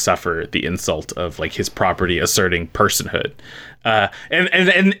not suffer the insult of like his property asserting personhood.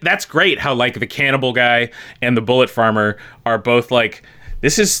 And that's great how like the cannibal guy and the bullet farmer are both like,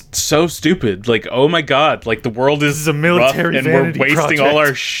 this is so stupid. Like, oh my God, like the world is a military rough and we're wasting all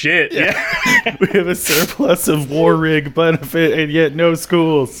our shit. Yeah. We have a surplus of war rig benefit and yet no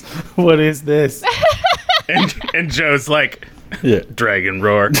schools. What is this? and Joe's like, Dragon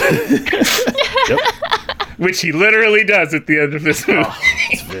Roar. Which he literally does at the end of this movie.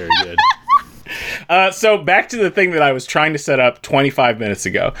 It's very good. So back to the thing that I was trying to set up 25 minutes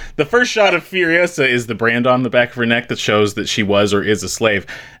ago. The first shot of Furiosa is the brand on the back of her neck that shows that she was or is a slave.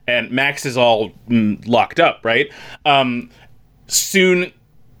 And Max is all locked up, right? As soon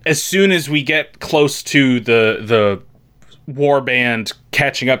as we get close to the war band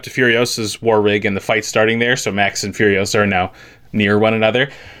catching up to Furiosa's war rig and the fight starting there, so Max and Furiosa are now near one another.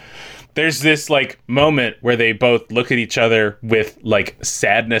 There's this like moment where they both look at each other with like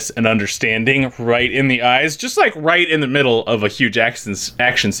sadness and understanding right in the eyes, just like right in the middle of a Hugh Jackson's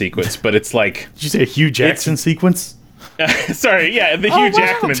action sequence. But it's like, did you say a Hugh Jackson sequence? Sorry, yeah, the Hugh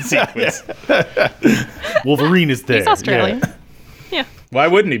Jackman sequence. Wolverine is there. He's Australian. Yeah. Why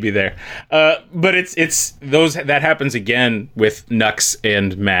wouldn't he be there? But it's those that happens again with Nux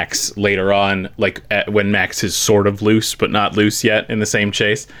and Max later on, like when Max is sort of loose but not loose yet in the same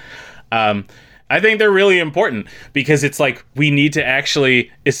chase. I think they're really important because it's like we need to actually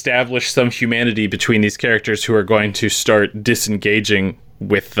establish some humanity between these characters who are going to start disengaging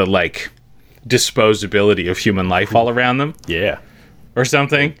with the like disposability of human life all around them. Yeah. Or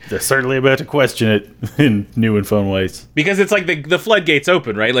something. They're certainly about to question it in new and fun ways. Because it's like the floodgates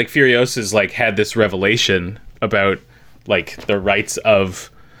open, right? Like Furiosa's like had this revelation about like the rights of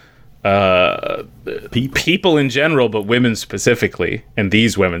people in general, but women specifically, and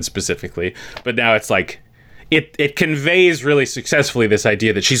these women specifically. But now it's like it conveys really successfully this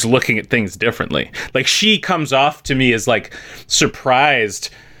idea that she's looking at things differently. Like she comes off to me as like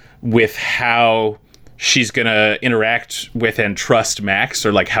surprised with how she's gonna interact with and trust Max,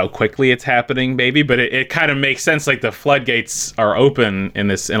 or like how quickly it's happening maybe, but it kind of makes sense. Like the floodgates are open in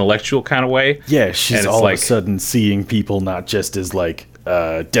this intellectual kind of way. Yeah, she's all like, of a sudden seeing people not just as like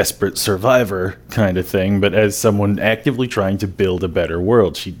desperate survivor kind of thing, but as someone actively trying to build a better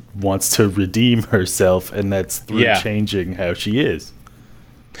world. She wants to redeem herself, and that's through changing how she is.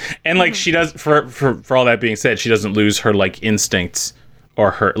 And like she does, for all that being said, she doesn't lose her like instincts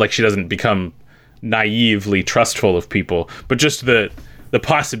or her like she doesn't become naively trustful of people, but just the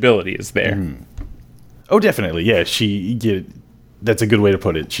possibility is there. Oh, definitely. Yeah, that's a good way to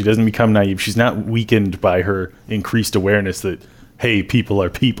put it. She doesn't become naive. She's not weakened by her increased awareness that, hey, people are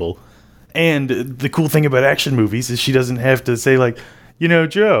people. And the cool thing about action movies is she doesn't have to say like,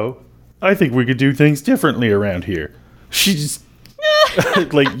 Joe, I think we could do things differently around here. She just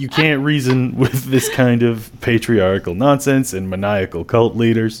like, you can't reason with this kind of patriarchal nonsense and maniacal cult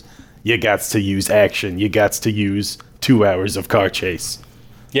leaders. You gots to use action. You gots to use 2 hours of car chase.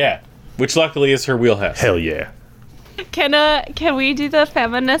 Yeah, which luckily is her wheelhouse. Hell yeah. Can we do the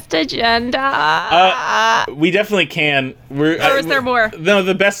feminist agenda? We definitely can. Or is there more? No,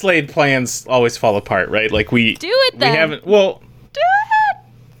 the best laid plans always fall apart, right? Like we do it then. We haven't. Well, do it.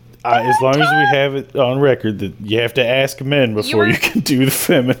 As long as we have it on record that you have to ask men before you can do the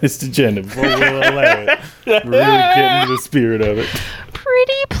feminist agenda, before we'll allow it. We're really getting into the spirit of it.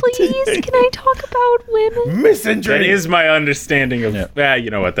 Pretty please, can I talk about women? Misandry. That is my understanding of. Yeah. You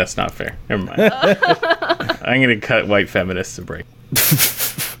know what? That's not fair. Never mind. I'm gonna cut white feminists a break.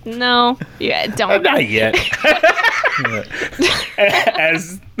 No, don't. Not yet.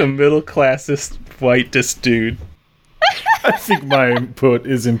 As the middle classist whitest dude. I think my input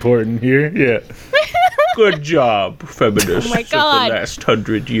is important here. Yeah. Good job, feminists. Oh my God. Of the last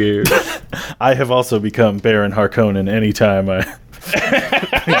 100 years. I have also become Baron Harkonnen anytime I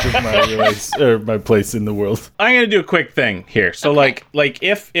think of my place in the world. I'm gonna do a quick thing here. So, Okay.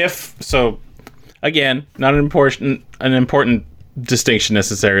 if again, not an important distinction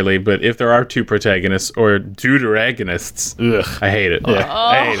necessarily, but if there are two protagonists or deuteragonists, I hate it. Yeah.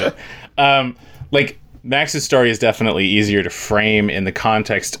 I hate it. Like, Max's story is definitely easier to frame in the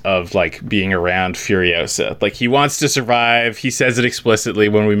context of, like, being around Furiosa. Like, he wants to survive. He says it explicitly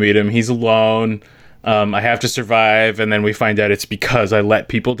when we meet him. He's alone. I have to survive. And then we find out it's because I let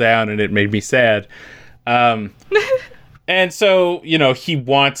people down and it made me sad. And so, you know, he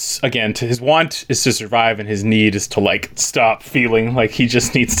wants, again, his want is to survive and his need is to, like, stop feeling like he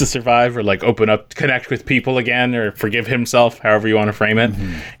just needs to survive or, like, open up, connect with people again or forgive himself, however you want to frame it.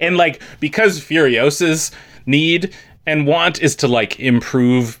 Mm-hmm. And, like, because Furiosa's need and want is to, like,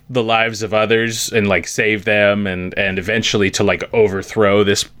 improve the lives of others and, like, save them and eventually to, like, overthrow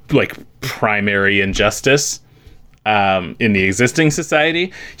this, like, primary injustice in the existing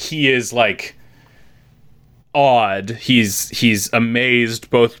society, he is, like, awed. He's amazed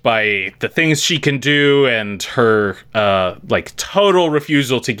both by the things she can do and her like total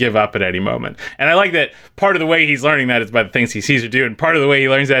refusal to give up at any moment. And I like that part of the way he's learning that is by the things he sees her do, and part of the way he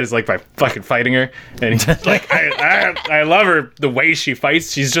learns that is like by fucking fighting her. And he's like, I love her the way she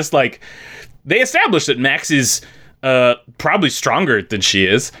fights. She's just like, they established that Max is probably stronger than she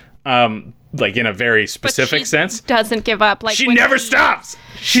is. Like in a very specific sense. Doesn't give up. Like she never stops.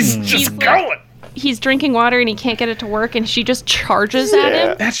 She's just going. He's drinking water and he can't get it to work and she just charges at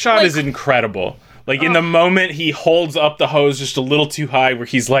him. That shot is incredible. Like in the moment he holds up the hose just a little too high where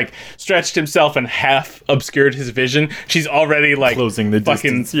he's like stretched himself and half obscured his vision, she's already like closing the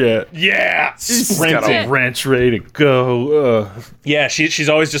fucking distance. Yeah, sprinting. Got a wrench ready to go. Yeah, she's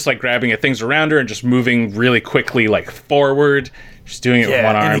always just like grabbing at things around her and just moving really quickly like forward. She's doing it with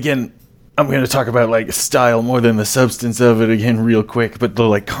one arm. And again, I'm going to talk about like style more than the substance of it again real quick, but the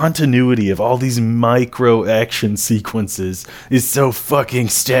like continuity of all these micro action sequences is so fucking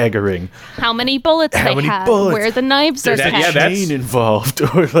staggering. How many bullets they have, where the knives are kept. There's a chain involved,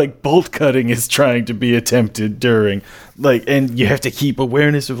 or like bolt cutting is trying to be attempted during, like, and you have to keep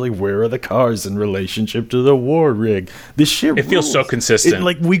awareness of like where are the cars in relationship to the war rig. This shit it feels so consistent.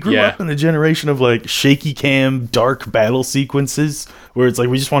 Like we grew up in a generation of like shaky cam dark battle sequences where it's like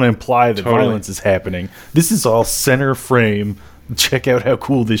we just want to imply that violence is happening. This is all center frame. Check out how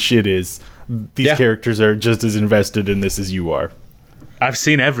cool this shit is. These characters are just as invested in this as you are. I've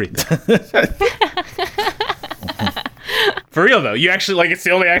seen everything. For real though, you actually like it's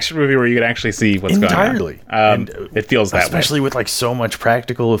the only action movie where you can actually see what's going on. Entirely. It feels that way. Especially with like so much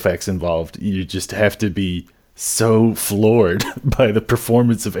practical effects involved. You just have to be so floored by the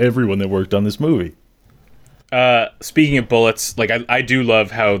performance of everyone that worked on this movie. Speaking of bullets, like I do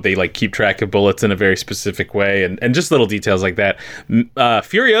love how they like keep track of bullets in a very specific way and just little details like that.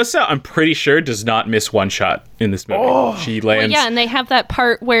 Furiosa, I'm pretty sure, does not miss one shot in this movie. She lands. Well, and they have that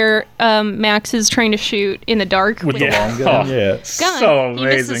part where Max is trying to shoot in the dark with the long gun. gun. So amazing.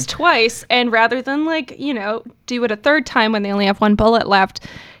 He misses twice, and rather than like, you know, do it a third time when they only have one bullet left,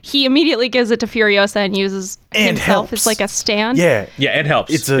 he immediately gives it to Furiosa and uses himself as like a stand. Yeah, it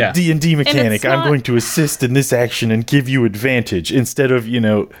helps. It's a D&D mechanic. I'm going to assist in this action and give you advantage instead of, you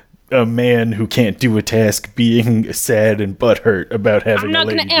know, a man who can't do a task being sad and butthurt about having a lady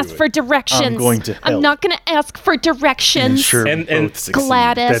do it. I'm not going to ask for directions. I'm going to help. I'm not going to ask for directions. Sure, and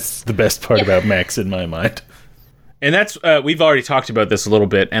Gladys. That's the best part about Max in my mind. And that's, we've already talked about this a little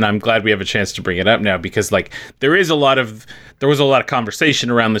bit, and I'm glad we have a chance to bring it up now because, like, there was a lot of conversation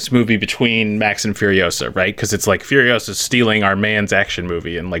around this movie between Max and Furiosa, right? Because it's like Furiosa's stealing our man's action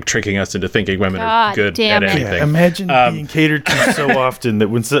movie and, like, tricking us into thinking women are good at anything. Yeah, imagine being catered to so often that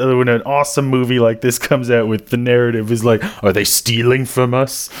when an awesome movie like this comes out with the narrative is like, are they stealing from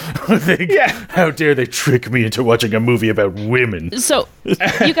us? How dare they trick me into watching a movie about women? So,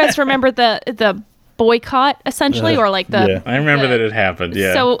 you guys remember the boycott essentially or like the I remember that it happened.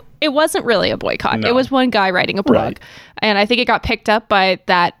 So it wasn't really a boycott. No. It was one guy writing a blog, and I think it got picked up by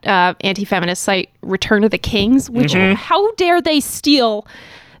that anti-feminist site Return of the Kings, which how dare they steal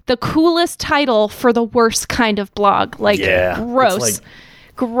the coolest title for the worst kind of blog. Like gross.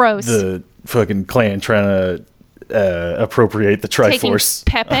 The fucking Klan trying to appropriate the Triforce.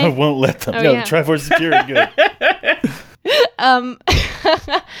 Pepe? I won't let them. The Triforce is pure and good.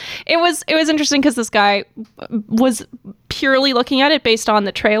 It was interesting because this guy was purely looking at it based on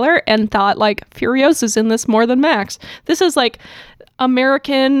the trailer and thought like Furiosa's in this more than Max. This is like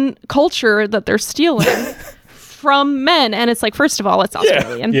American culture that they're stealing. from men. And it's like, first of all, it's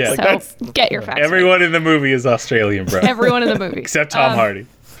Australian. Yeah. So Like, get your facts Everyone in the movie is Australian, bro. Everyone in the movie. Except Tom Hardy.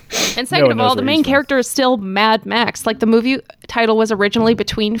 And second of all, the main character is still Mad Max. Like, the movie title was originally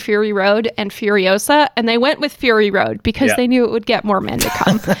Between Fury Road and Furiosa, and they went with Fury Road because they knew it would get more men to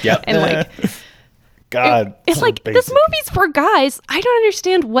come. And like, God, it's like, this movie's for guys. I don't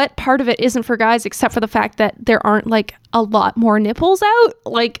understand what part of it isn't for guys, except for the fact that there aren't like a lot more nipples out.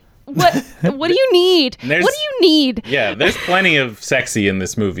 Like, what do you need? What do you need? Yeah, there's plenty of sexy in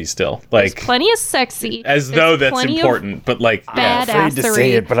this movie still. Like, there's plenty of sexy. As though that's important, but like, I'm afraid to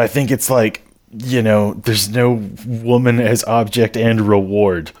say it, but I think it's like, there's no woman as object and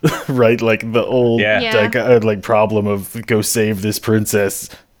reward, right? Like the old like problem of go save this princess,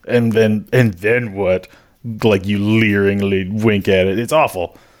 and then what? Like, you leeringly wink at it. It's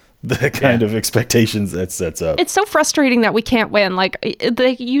awful. The kind of expectations that sets up. It's so frustrating that we can't win. Like,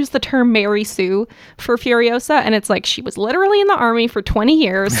 they use the term Mary Sue for Furiosa, and it's like, she was literally in the army for 20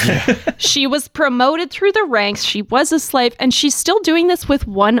 years. She was promoted through the ranks. She was a slave, and she's still doing this with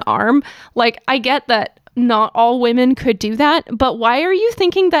one arm. Like, I get that not all women could do that, but why are you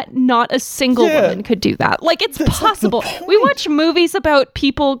thinking that not a single woman could do that? Like, it's possible. We watch movies about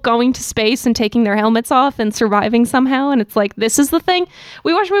people going to space and taking their helmets off and surviving somehow, and it's like, this is the thing.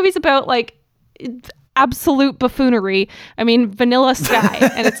 We watch movies about like absolute buffoonery. I mean, Vanilla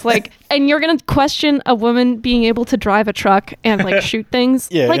Sky, and it's like, and you're gonna question a woman being able to drive a truck and like shoot things.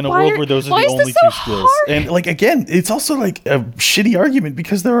 Yeah, like, in a world where those are the only two skills. And like, again, it's also like a shitty argument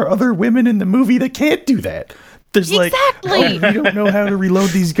because there are other women in the movie that can't do that. There's like, we don't know how to reload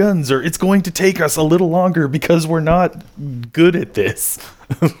these guns, or it's going to take us a little longer because we're not good at this.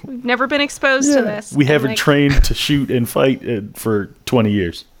 We've never been exposed to this. We haven't trained to shoot and fight for 20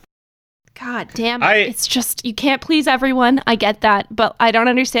 years. God damn it. It's just, you can't please everyone. I get that. But I don't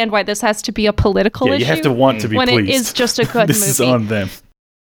understand why this has to be a political issue. You have to want to be when pleased. It is just a good this movie. Is on them.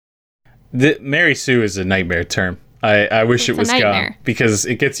 Mary Sue is a nightmare term. I wish it was gone because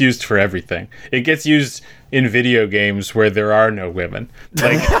it gets used for everything. It gets used in video games where there are no women.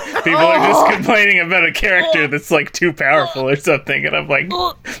 Like, people are just complaining about a character that's like too powerful or something, and I'm like,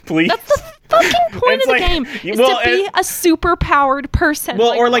 please. That's the fucking point of the game, is to be a super powered person.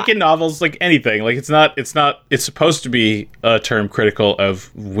 Well, or like in novels, like anything. Like, it's supposed to be a term critical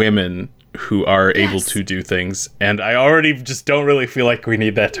of women who are able to do things, and I already just don't really feel like we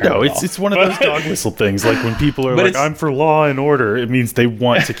need that term. No, it's one of those dog whistle things. Like, when people are like, I'm for law and order, it means they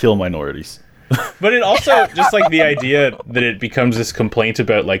want to kill minorities. But it also, just like the idea that it becomes this complaint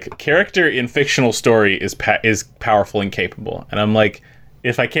about like, character in fictional story is powerful and capable, and I'm like,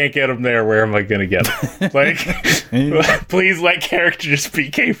 if I can't get them there, where am I gonna get them? Like, please let characters be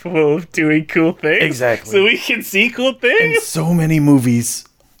capable of doing cool things, exactly, so we can see cool things. And so many movies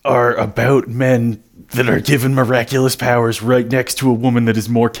are about men that are given miraculous powers right next to a woman that is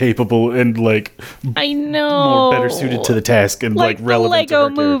more capable and like, I know, more better suited to the task and like relevant Lego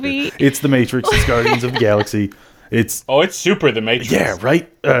to her movie. Character. It's The Matrix. It's Guardians of the Galaxy. It's super The Matrix. Yeah, right.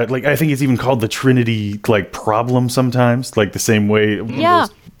 Like, I think it's even called the Trinity like problem sometimes. Like, the same way one of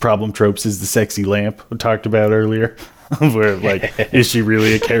those problem tropes is the sexy lamp we talked about earlier. Where, like, is she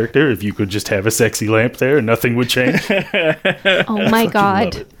really a character? If you could just have a sexy lamp there, nothing would change. Oh my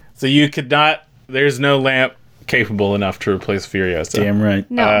god! So you could not. There's no lamp capable enough to replace Furiosa. Damn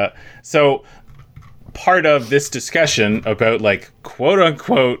right. No. So part of this discussion about like quote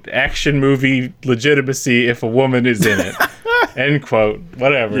unquote action movie legitimacy if a woman is in it, end quote,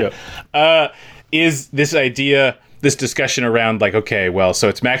 whatever, is this idea. This discussion around like, okay, well, so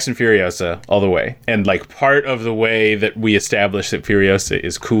it's Max and Furiosa all the way. And like, part of the way that we establish that Furiosa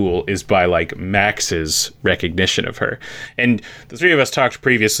is cool is by like Max's recognition of her. And the three of us talked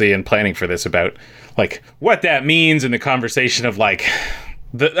previously in planning for this about like what that means in the conversation of like,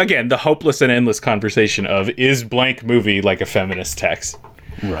 the hopeless and endless conversation of, is blank movie like a feminist text?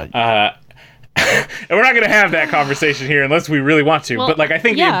 Right. And we're not going to have that conversation here unless we really want to. Well, but like, I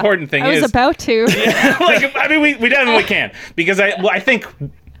think the important thing is, I was about to. Like, I mean, we definitely can, because I think.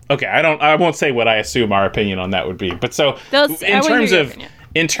 Okay, I won't say what I assume our opinion on that would be. But so in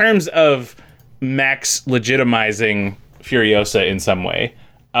terms of Max legitimizing Furiosa in some way,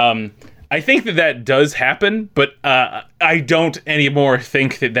 I think that does happen, but I don't anymore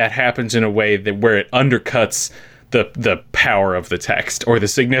think that happens in a way that where it undercuts the power of the text or the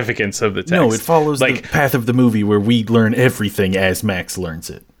significance of the text. No, it follows the path of the movie where we learn everything as Max learns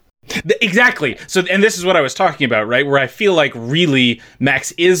it. Exactly. So, and this is what I was talking about, right? Where I feel like really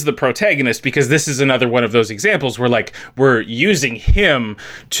Max is the protagonist, because this is another one of those examples where like we're using him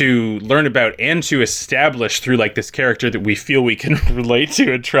to learn about and to establish through like this character that we feel we can relate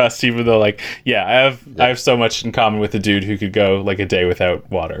to and trust, even though like, I have so much in common with a dude who could go like a day without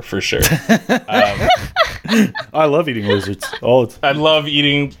water for sure. I love eating lizards. I love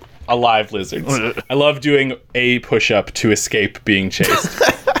eating alive lizards. I love doing a push-up to escape being chased.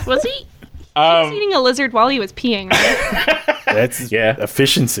 Was he? He was eating a lizard while he was peeing, right? That's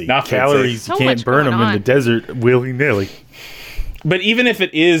efficiency. Not calories. so you can't burn them in the desert willy-nilly. But even if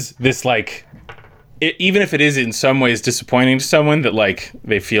it is this, like... even if it is in some ways disappointing to someone that, like,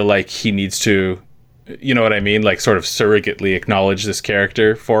 they feel like he needs to... You know what I mean? Like, sort of surrogately acknowledge this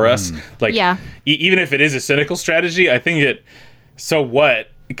character for us. Like, even if it is a cynical strategy, I think it... So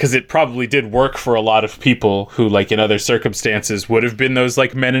what? Because it probably did work for a lot of people who, like, in other circumstances would have been those,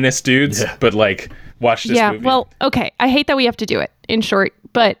 like, meninist dudes, but, like, watch this movie. Well, okay. I hate that we have to do it, in short,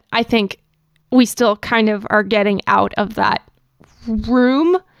 but I think we still kind of are getting out of that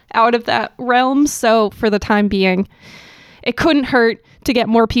room, out of that realm, so for the time being, it couldn't hurt to get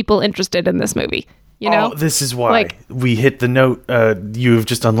more people interested in this movie. You know? Oh, this is why we hit the note. You have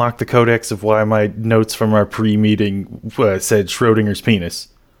just unlocked the codex of why my notes from our pre-meeting said Schrodinger's penis.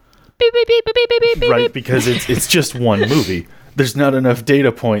 Beep, beep, beep, beep, beep, beep, right, because it's just one movie. There's not enough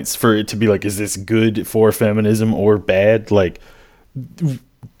data points for it to be like, is this good for feminism or bad? Like,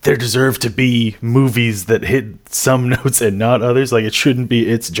 there deserve to be movies that hit some notes and not others. Like, it shouldn't be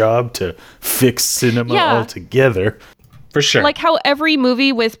its job to fix cinema altogether. For sure. Like how every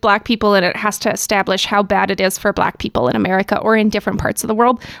movie with black people in it has to establish how bad it is for black people in America or in different parts of the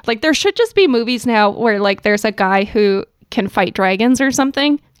world. Like, there should just be movies now where, like, there's a guy who can fight dragons or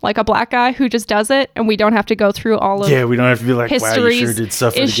something. Like a black guy who just does it, and we don't have to go through all of we don't have to be like, wow, you sure did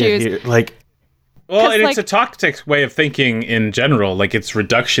suffer to get here. Like, well, and it's a toxic way of thinking in general. Like, it's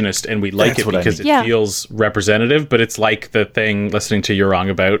reductionist, and we like it because it feels representative. But it's like the thing listening to You're Wrong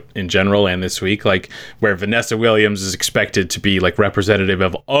About in general and this week, like where Vanessa Williams is expected to be like representative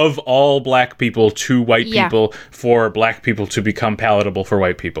of all black people to white people for black people to become palatable for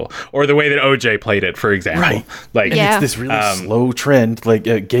white people, or the way that OJ played it, for example. Right. Like, and it's this really slow trend.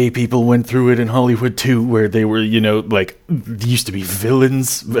 Like, gay people went through it in Hollywood too, where they were, you know, like used to be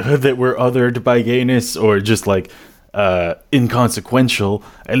villains that were othered by gayness or just like inconsequential,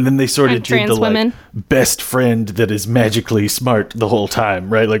 and then they sort of did the like best friend that is magically smart the whole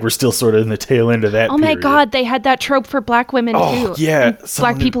time, right? Like, we're still sort of in the tail end of that. Oh my god, they had that trope for black women too. Yeah,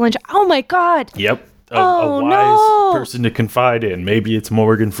 black people in. Oh my god. Yep. A wise person to confide in. Maybe it's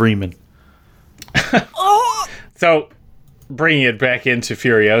Morgan Freeman. So, bringing it back into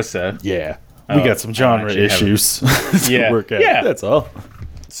Furiosa. Yeah, we got some genre issues to work out. Yeah, that's all.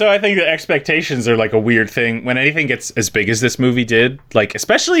 So I think that expectations are like a weird thing when anything gets as big as this movie did. Like,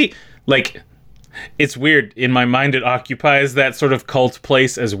 especially, like, it's weird. In my mind, it occupies that sort of cult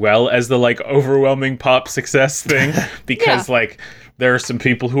place as well as the, like, overwhelming pop success thing. Because, like, there are some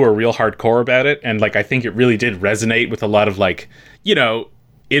people who are real hardcore about it. And, like, I think it really did resonate with a lot of, like, you know,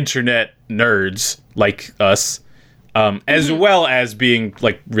 internet nerds like us. As well as being,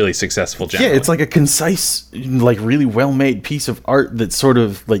 like, really successful generally. Yeah, it's like a concise, like, really well-made piece of art that sort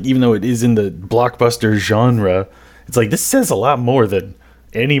of, like, even though it is in the blockbuster genre, it's like, this says a lot more than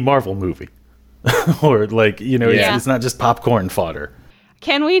any Marvel movie. Or, like, you know, it's not just popcorn fodder.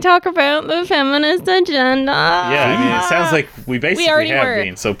 Can we talk about the feminist agenda? Yeah, I mean, it sounds like we basically have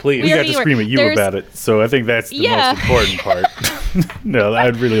been, so please. We got to scream at you about it, so I think that's the most important part. No,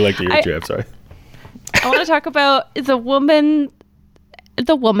 I'd really like to hear you, I'm sorry. I want to talk about the woman.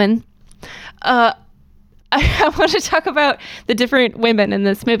 I want to talk about the different women in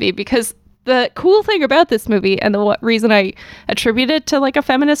this movie, because the cool thing about this movie and the reason I attribute it to like a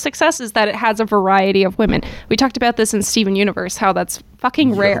feminist success is that it has a variety of women. We talked about this in Steven Universe, how that's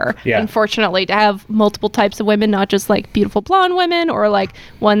fucking rare, unfortunately, to have multiple types of women, not just like beautiful blonde women or like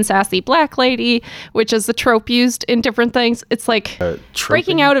one sassy black lady, which is the trope used in different things. It's like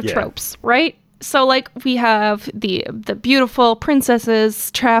breaking out of tropes, right? So, like, we have the beautiful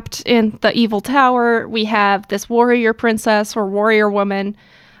princesses trapped in the evil tower. We have this warrior princess or warrior woman,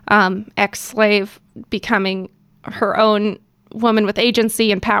 ex-slave, becoming her own woman with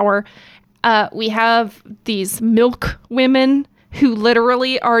agency and power. We have these milk women who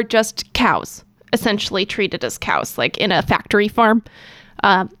literally are just cows, essentially treated as cows, like in a factory farm.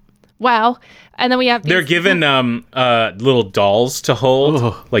 wow. And then we have they're given little dolls to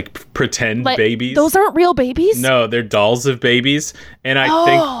hold, like pretend babies. Those aren't real babies? No, they're dolls of babies, and I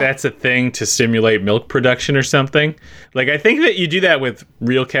think that's a thing to stimulate milk production or something. Like I think that you do that with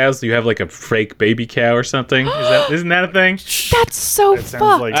real cows. You have like a fake baby cow or something. Isn't that a thing? That's so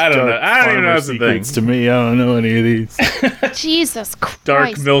fucked. Like I don't know. I don't even know if it's a thing. To me, I don't know any of these. Jesus Christ.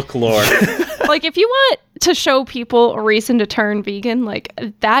 Dark milk lore. Like if you want to show people a reason to turn vegan, like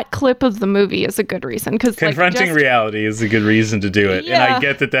that clip of the movie is a good reason, because confronting reality is a good reason to do it. Yeah. And I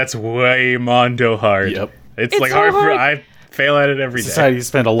get that that's way mondo hard. Yep. It's like so hard. hard. I fail at it every day. Society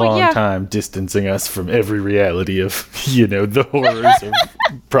spent a long yeah. time distancing us from every reality of, the horrors of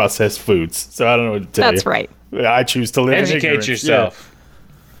processed foods. So I don't know what to tell you. That's right. I choose to live in Educate ignorance. yourself.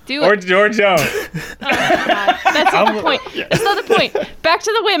 Do Or it. don't. That's not the point. That's not the point. Back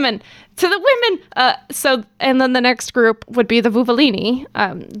to the women. And then the next group would be the Vuvolini,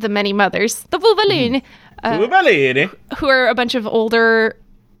 the many mothers. The Vuvolini, who are a bunch of older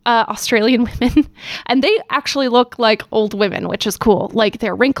Australian women. And they actually look like old women, which is cool. Like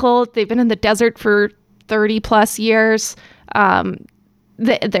they're wrinkled. They've been in the desert for 30 plus years.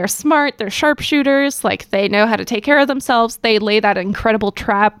 They're smart. They're sharpshooters. Like they know how to take care of themselves. They lay that incredible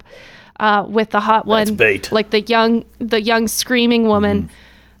trap with the hot one. That's bait. Like the young screaming woman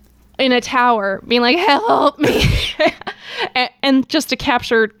in a tower being like, help me. and just to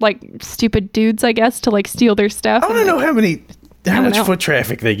capture like stupid dudes, I guess, to like steal their stuff. I want to know how much know. foot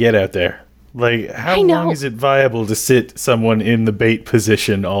traffic they get out there. Like, how I know. long is it viable to sit someone in the bait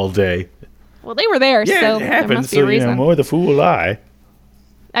position all day? Well, they were there, Yeah, so it there happens. must be a reason. More the fool I.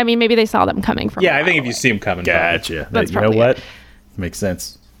 I mean, maybe they saw them coming from. Yeah, a I think mile if you away. see him coming, Gotcha. That's You know probably what? Makes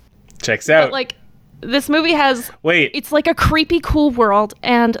sense. checks out. But like, this movie has. Wait. It's like a creepy, cool world,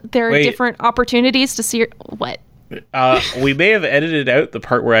 and there are different opportunities to see. What? We may have edited out the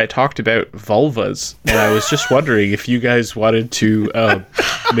part where I talked about vulvas, and I was just wondering if you guys wanted to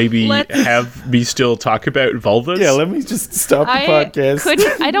maybe have me still talk about vulvas. Yeah, let me just stop the podcast.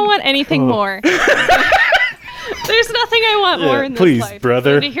 I don't want anything more. There's nothing I want more in this please, life.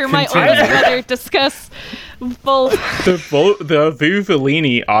 brother, than to hear my continue. oldest brother discuss vulva. The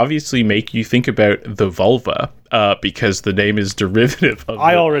Vuvolini obviously make you think about the vulva because the name is derivative of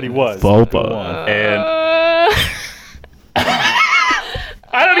I already was. vulva. And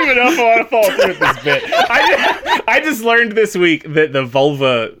I don't even know if I want to follow through with this bit. I just learned this week that the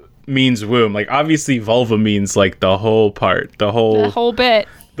vulva means womb. Like, obviously, vulva means like the whole part, the whole bit.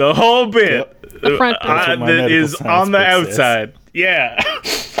 the whole bit. Yep. The front bit. That's what my That medical is science on the book says. outside. Yeah.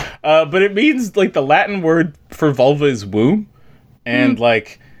 But it means like the Latin word for vulva is womb. And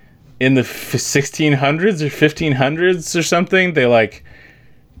like in the 1600s or 1500s or something, they like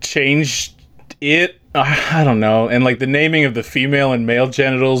changed it. I don't know. And like the naming of the female and male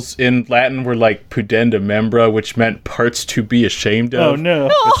genitals in Latin were like pudenda membra, which meant parts to be ashamed of. Oh,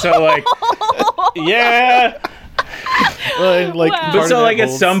 no. So like, yeah. Well, like, Wow. part But of so that like at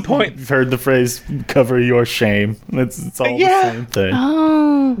holds- some point, You've heard the phrase "cover your shame." It's all the same thing.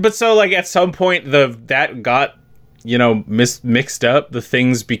 Oh. but so like at some point that got, mixed up. The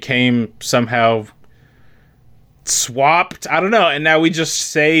things became somehow swapped. I don't know. And now we just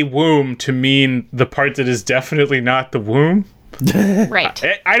say womb to mean the part that is definitely not the womb. Right.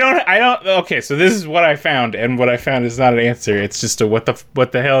 I don't. Okay, so this is what I found, and what I found is not an answer. It's just a what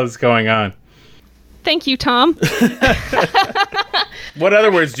the hell is going on? Thank you, Tom. What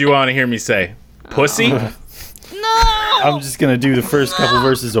other words do you want to hear me say? Pussy? No. I'm just gonna do the first couple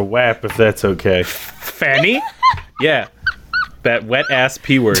verses of WAP if that's okay. Fanny? Yeah. That wet ass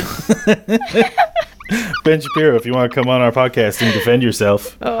P word. Ben Shapiro, if you want to come on our podcast and defend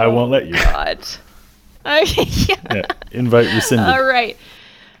yourself, I won't let you. God. Okay. Yeah, invite rescinded. All right.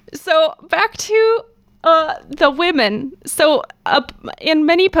 So back to the women. So in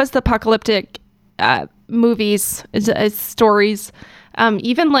many post-apocalyptic movies, stories,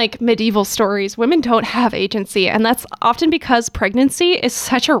 even like medieval stories, women don't have agency. And that's often because pregnancy is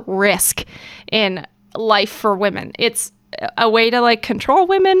such a risk in life for women. It's a way to like control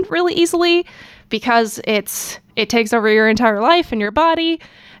women really easily because it takes over your entire life and your body,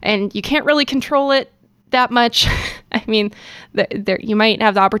 and you can't really control it that much. I mean, you might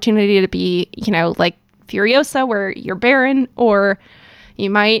have the opportunity to be, like Furiosa, where you're barren, or you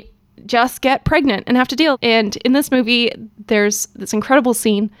might just get pregnant and have to deal. And in this movie, there's this incredible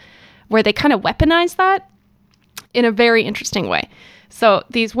scene where they kind of weaponize that in a very interesting way. So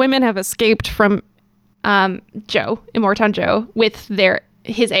these women have escaped from Joe, Immortan Joe, with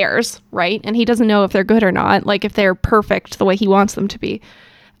his heirs, right? And he doesn't know if they're good or not, like if they're perfect the way he wants them to be.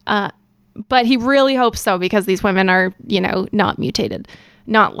 But he really hopes so, because these women are, not mutated.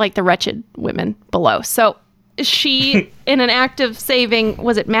 not like the wretched women below. So she, in an act of saving,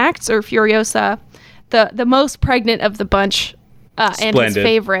 was it Max or Furiosa, the most pregnant of the bunch, and his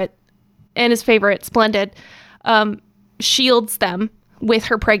favorite, Splendid, shields them with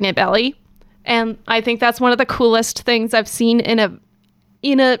her pregnant belly. And I think that's one of the coolest things I've seen in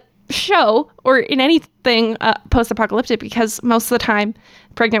a show or in anything post-apocalyptic, because most of the time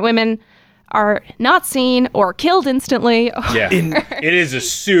pregnant women are not seen or killed instantly. Yeah, it is a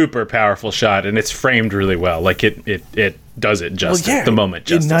super powerful shot, and it's framed really well. Like it does it justice. The moment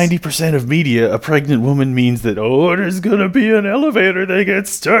justice. In 90% of media, a pregnant woman means that, there's gonna be an elevator they get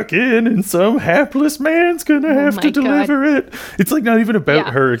stuck in, and some hapless man's gonna have to deliver it. It's like not even about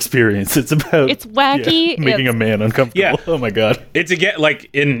her experience. It's about it's wacky, making a man uncomfortable. Yeah. Oh my god. It's again like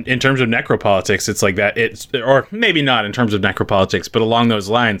in terms of necropolitics, it's like that. It's, or maybe not in terms of necropolitics, but along those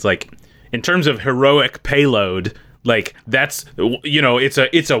lines, like. In terms of heroic payload, like that's,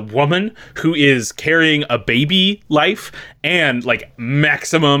 it's a woman who is carrying a baby life and like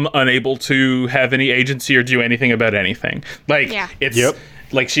maximum unable to have any agency or do anything about anything. Like it's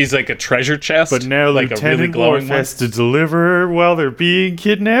like she's like a treasure chest. But now like Lieutenant a really glowing Worf has to deliver her while they're being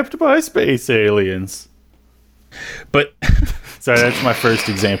kidnapped by space aliens. But sorry, that's my first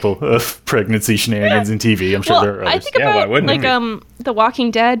example of pregnancy shenanigans in TV. I'm sure there are others. I think about like The Walking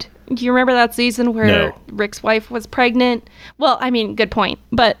Dead. Do you remember that season where Rick's wife was pregnant? Well, I mean, good point,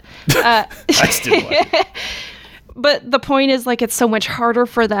 but I still like. But the point is, like, it's so much harder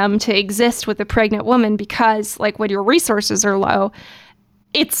for them to exist with a pregnant woman because, like, when your resources are low,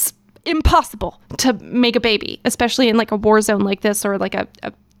 it's impossible to make a baby, especially in like a war zone like this or like a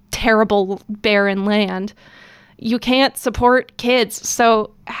terrible barren land. You can't support kids,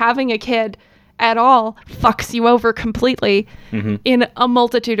 so having a kid at all fucks you over completely in a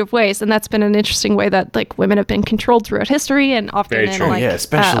multitude of ways, and that's been an interesting way that like women have been controlled throughout history and often in like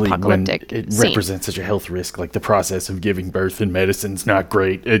especially when it scene. represents such a health risk. Like the process of giving birth in medicine's not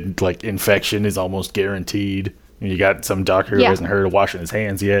great. Like infection is almost guaranteed. You got some doctor who hasn't heard of washing his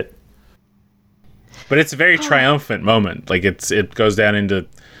hands yet. But it's a very triumphant moment. Like it goes down into.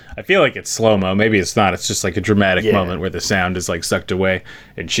 I feel like it's slow-mo. Maybe it's not. It's just like a dramatic moment where the sound is like sucked away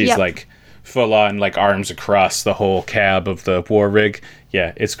and she's like full on like arms across the whole cab of the war rig.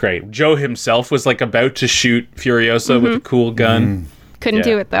 Yeah, it's great. Joe himself was like about to shoot Furiosa with a cool gun. Couldn't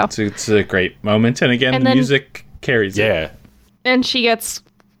do it though. It's a great moment. And again, the music carries it. And she gets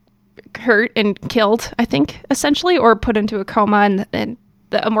hurt and killed, I think, essentially, or put into a coma, and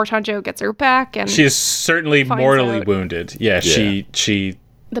the Immortan Joe gets her back. And she is certainly mortally wounded. Yeah, she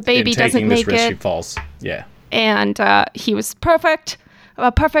the baby doesn't make it. She falls. Yeah. And he was perfect.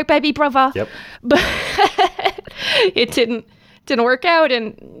 A perfect baby brother. Yep. But it didn't work out,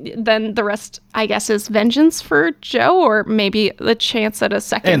 and then the rest, I guess, is vengeance for Joe, or maybe the chance at a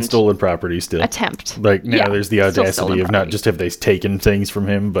second and stolen property still attempt. Like now there's the audacity of not just have they taken things from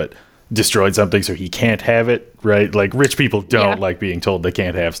him, but destroyed something so he can't have it, right? Like rich people don't like being told they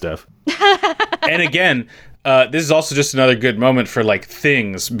can't have stuff. And again, this is also just another good moment for like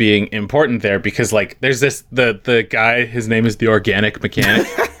things being important there, because like there's the guy, his name is the Organic Mechanic.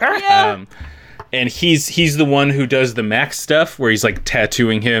 And he's the one who does the Max stuff where he's like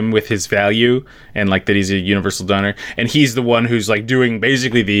tattooing him with his value and like that he's a universal donor. And he's the one who's like doing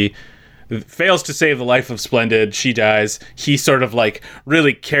basically fails to save the life of Splendid. She dies. He sort of like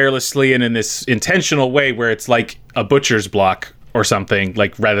really carelessly and in this intentional way where it's like a butcher's block or something,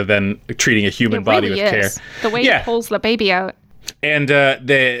 like rather than treating a human body with care. The way he pulls the baby out. And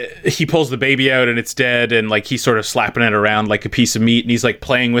he pulls the baby out and it's dead, and like he's sort of slapping it around like a piece of meat, and he's like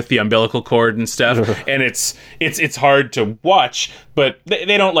playing with the umbilical cord and stuff. And it's hard to watch, but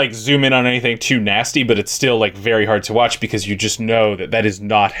they don't like zoom in on anything too nasty, but it's still like very hard to watch because you just know that is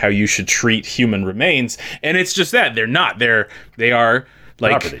not how you should treat human remains. And it's just that they are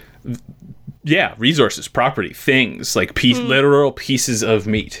like property. Resources, property, things like literal pieces of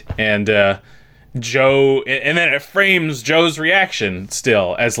meat. And Joe, and then it frames Joe's reaction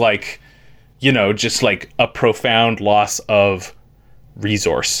still as like, just like a profound loss of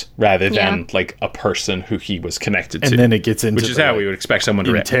resource rather than like a person who he was connected to. And then it gets into which is how we would expect someone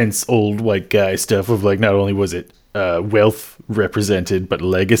to react. Intense old white guy stuff of like, not only was it wealth represented, but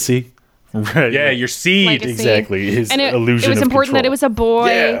legacy. Right. Yeah, your seed. Legacy. Exactly. His and illusion it was of important control. that it was a boy.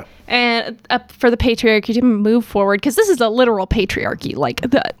 Yeah. And for the patriarchy to move forward, because this is a literal patriarchy. Like,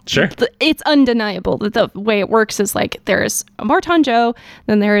 it's undeniable that the way it works is like there's Immortan Joe,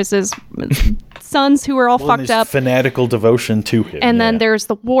 then there is his sons who are all fucked up, fanatical devotion to him, and then there's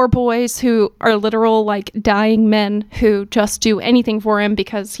the war boys who are literal like dying men who just do anything for him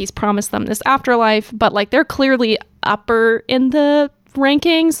because he's promised them this afterlife. But like they're clearly upper in the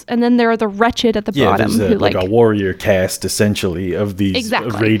rankings, and then there are the wretched at the bottom. There's like a warrior cast, essentially, of these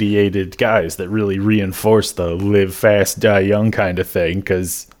irradiated guys that really reinforce the live fast, die young kind of thing,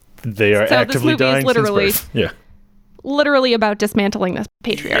 because they are actively dying since birth. Yeah. Literally about dismantling this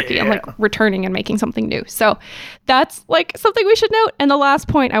patriarchy and like returning and making something new. So that's like something we should note. And the last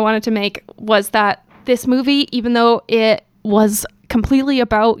point I wanted to make was that this movie, even though it was completely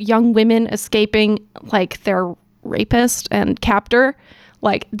about young women escaping like their rapist and captor,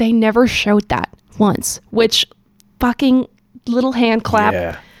 like they never showed that once, which fucking little hand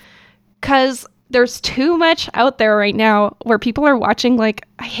clap. Because there's too much out there right now where people are watching, like,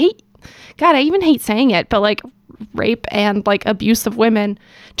 I even hate saying it, but like rape and like abuse of women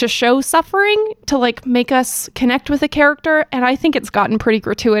to show suffering, to like make us connect with a character. And I think it's gotten pretty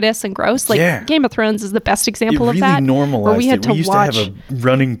gratuitous and gross. Like Game of Thrones is the best example of that. It really normalized we had it. We used to have a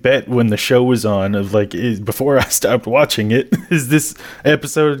running bet when the show was on of like, before I stopped watching it, is this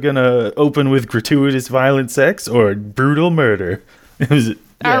episode gonna open with gratuitous violent sex or brutal murder? And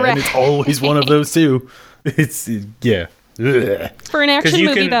it's always one of those two. For an action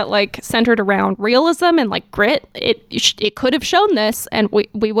movie that like centered around realism and like grit, it could have shown this, and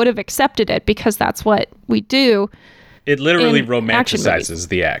we would have accepted it because that's what we do. It literally romanticizes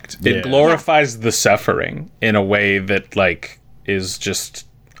the act. It glorifies the suffering in a way that like is just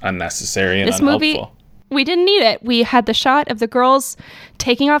unnecessary and unhelpful. This movie, we didn't need it. We had the shot of the girls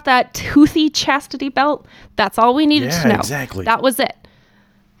taking off that toothy chastity belt. That's all we needed to know. Exactly. That was it.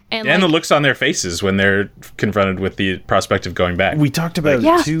 And the looks on their faces when they're confronted with the prospect of going back. We talked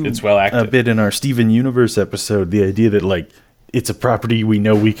about too, it's well acted. A bit in our Steven Universe episode, the idea that like it's a property we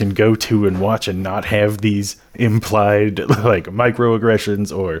know we can go to and watch and not have these implied like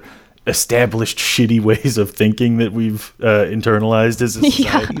microaggressions or established shitty ways of thinking that we've internalized as a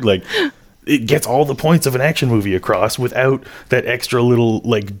society. Like it gets all the points of an action movie across without that extra little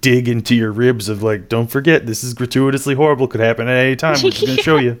like dig into your ribs of like, don't forget this is gratuitously horrible, could happen at any time, we're just gonna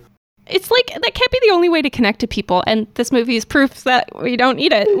show you. It's like that can't be the only way to connect to people, and this movie is proof that we don't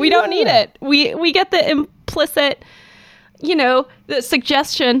need it. We don't need it. We get the implicit, the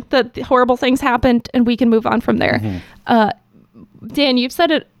suggestion that horrible things happened and we can move on from there. Dan, you've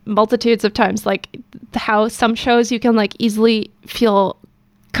said it multitudes of times, like how some shows you can like easily feel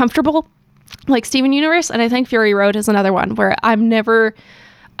comfortable, like Steven Universe, and I think Fury Road is another one where I'm never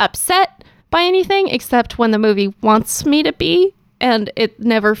upset by anything except when the movie wants me to be, and it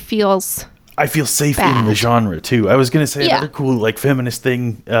never feels I feel safe in the genre too. I was gonna say another cool like feminist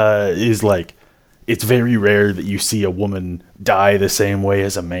thing is like it's very rare that you see a woman die the same way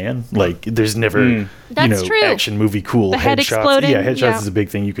as a man. Like there's never action movie cool head headshots. Exploding. Yeah, headshots is a big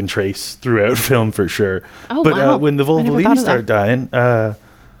thing you can trace throughout film for sure. When the Volvolini start dying, I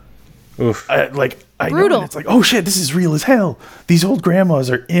know, and it's like, oh shit, this is real as hell. These old grandmas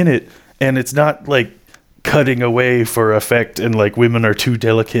are in it, and it's not like cutting away for effect and like women are too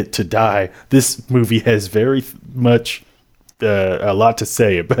delicate to die. This movie has very much a lot to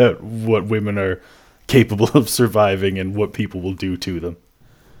say about what women are capable of surviving and what people will do to them.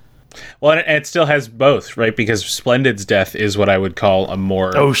 Well, and it still has both, right? Because Splendid's death is what I would call a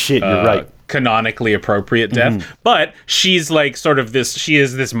more you're right, canonically appropriate death. But she's like sort of she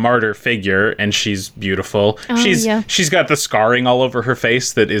is this martyr figure, and she's beautiful. She's got the scarring all over her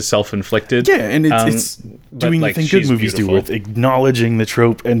face that is self-inflicted. Yeah, and it's doing the thing good movies do with acknowledging the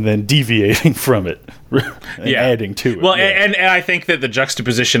trope and then deviating from it. And adding to it. Well, and I think that the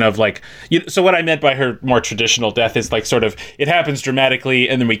juxtaposition of like, so what I meant by her more traditional death is like sort of it happens dramatically,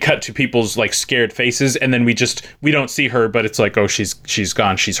 and then we cut to people's like scared faces, and then we don't see her, but it's like, oh, she's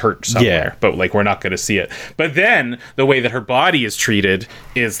gone, she's hurt somewhere, but like we're not going to see it. But then the way that her body is treated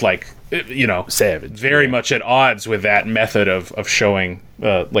is like, savage, very much at odds with that method of showing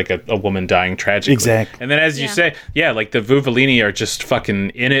like a woman dying tragically. Exactly. And then as you say, like the Vuvolini are just fucking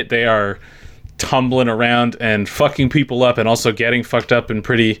in it. They are tumbling around and fucking people up and also getting fucked up in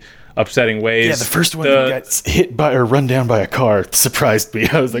pretty upsetting ways. Yeah, the first one that got hit by or run down by a car surprised me.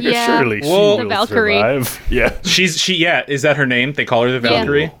 I was like, surely she will Valkyrie. Survive. Yeah. Is that her name? They call her the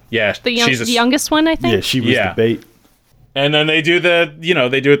Valkyrie? Yeah. She's the youngest one, I think. Yeah, she was the bait. And then they do they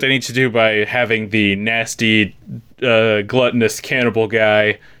do what they need to do by having the nasty, gluttonous cannibal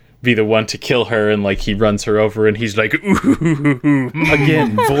guy be the one to kill her, and like he runs her over and he's like, ooh.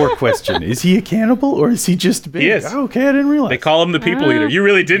 Again, Vor question. Is he a cannibal or is he just big? He is. Oh, okay, I didn't realize. They call him the people eater. You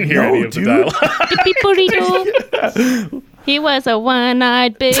really didn't hear any of the dialogue. The people eater. He was a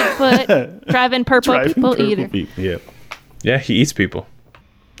one-eyed Bigfoot driving purple people eater. Yeah, he eats people.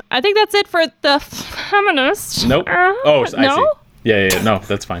 I think that's it for the feminists. Nope. I see. Yeah, no,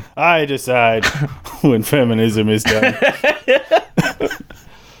 that's fine. I decide when feminism is done.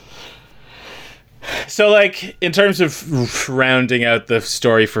 So, like, in terms of rounding out the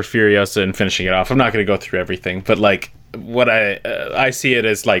story for Furiosa and finishing it off, I'm not going to go through everything, but, like, what I see it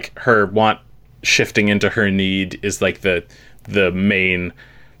as, like, her want shifting into her need is, like, the main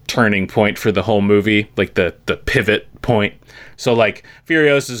turning point for the whole movie, like, the pivot point. So, like,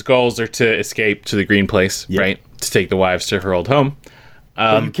 Furiosa's goals are to escape to the Green Place, right? To take the wives to her old home.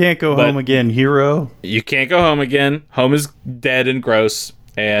 But you can't go home again, hero. You can't go home again. Home is dead and gross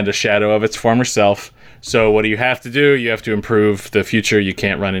and a shadow of its former self. So what do you have to do? You have to improve the future. You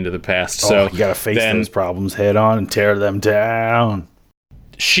can't run into the past. So you gotta face those problems head on and tear them down.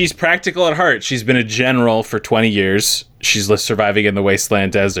 She's practical at heart. She's been a general for 20 years. She's surviving in the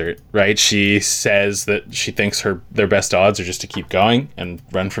wasteland desert, right? She says that she thinks their best odds are just to keep going and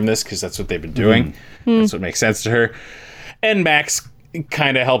run from this because that's what they've been doing. That's what makes sense to her. And Max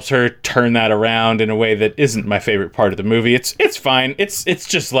kind of helps her turn that around in a way that isn't my favorite part of the movie. It's fine. It's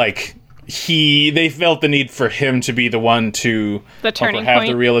just like they felt the need for him to be the one to have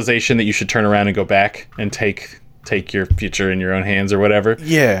the realization that you should turn around and go back and take your future in your own hands or whatever.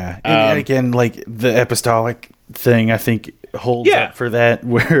 Yeah. And again, like the apostolic thing, I think holds up for that,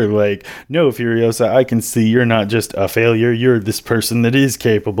 where like, no, Furiosa, I can see you're not just a failure. You're this person that is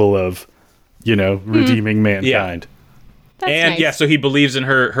capable of, redeeming mankind. That's nice. So he believes in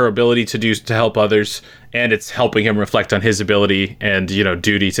her ability to help others, and it's helping him reflect on his ability and,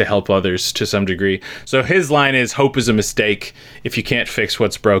 duty to help others to some degree. So his line is, hope is a mistake. If you can't fix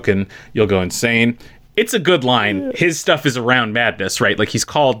what's broken, you'll go insane. It's a good line. His stuff is around madness, right? Like, he's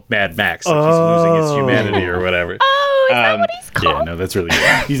called Mad Max. Like he's losing his humanity or whatever. Oh, is that what he's called? Yeah, no, that's really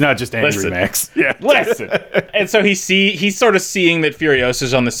good. He's not just angry Max. Yeah, listen. And so he's sort of seeing that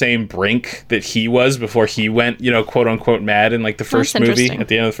Furiosa's on the same brink that he was before he went, quote unquote mad in like the first movie, at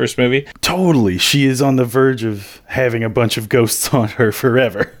the end of the first movie. Totally. She is on the verge of having a bunch of ghosts on her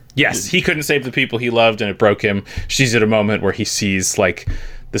forever. Yes, he couldn't save the people he loved and it broke him. She's at a moment where he sees like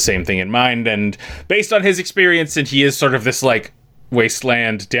the same thing in mind, and based on his experience, and he is sort of this like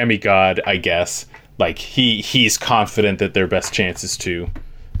wasteland demigod, I guess. Like he's confident that their best chance is to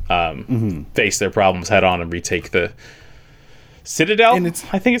face their problems head on and retake the Citadel. And it's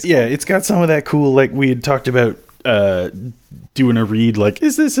got some of that cool, like we had talked about doing a read, like,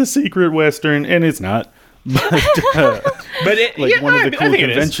 is this a secret Western? And it's not. But one of the cool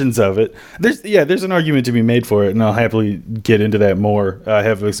conventions of it. There's an argument to be made for it, and I'll happily get into that more. I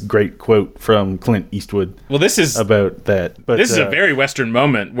have this great quote from Clint Eastwood. Well, this is about that. But this is a very Western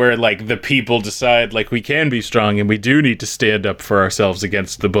moment where like the people decide like we can be strong and we do need to stand up for ourselves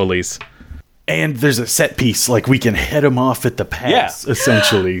against the bullies. And there's a set piece, like we can head them off at the pass,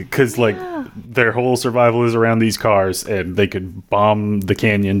 essentially, because like their whole survival is around these cars, and they could bomb the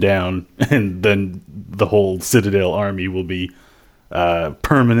canyon down, and then the whole Citadel army will be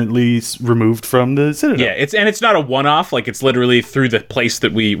permanently removed from the Citadel. Yeah, it's not a one-off. Like it's literally through the place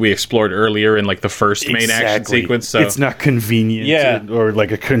that we explored earlier in like the first main action sequence. So it's not convenient, or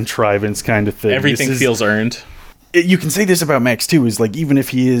like a contrivance kind of thing. Everything feels earned. You can say this about Max too, is like, even if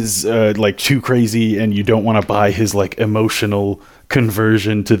he is like too crazy and you don't want to buy his like emotional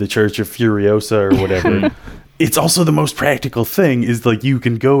conversion to the Church of Furiosa or whatever, it's also the most practical thing, is like you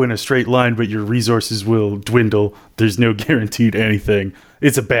can go in a straight line, but your resources will dwindle. There's no guaranteed anything.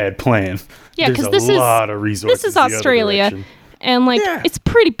 It's a bad plan. Yeah, because this is Australia, and like it's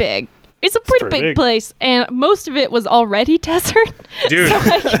pretty big. It's a pretty big place, and most of it was already desert. Dude,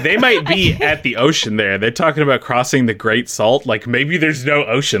 so they might be at the ocean there. They're talking about crossing the Great Salt. Like, maybe there's no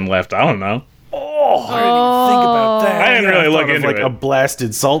ocean left. I don't know. Oh, I didn't even think about that. I didn't really look into like it. A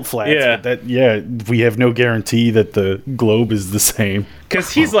blasted salt flat. We have no guarantee that the globe is the same.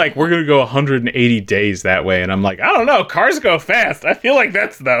 Because he's like, we're going to go 180 days that way. And I'm like, I don't know. Cars go fast. I feel like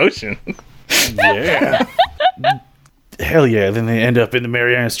that's the ocean. Yeah. Hell yeah, then they end up in the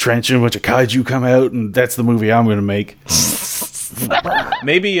Marianas Trench and a bunch of kaiju come out, and that's the movie I'm going to make.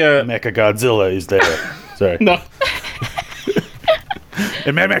 Maybe Mecha Godzilla is there. Sorry. No.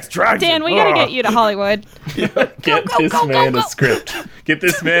 And Mad Max drives Dan, we got to get you to Hollywood. Get this man a script. Get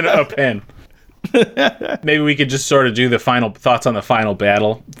this man a pen. Maybe we could just sort of do the final thoughts on the final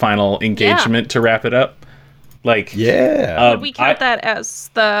battle, final engagement to wrap it up. Like, would we count that as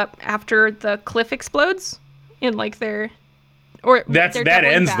after the cliff explodes? In like that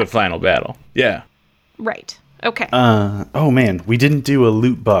ends the final battle. Yeah. Right. Okay. Oh man, we didn't do a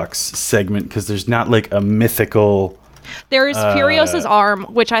loot box segment because there's not like a mythical. There is Furiosa's arm,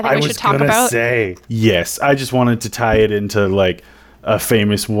 which I think we should talk about. Yes, I just wanted to tie it into like a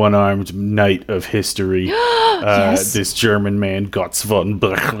famous one-armed knight of history. Yes. This German man, Gotz von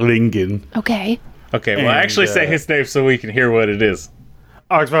Berlingen. Okay. Well, actually say his name so we can hear what it is.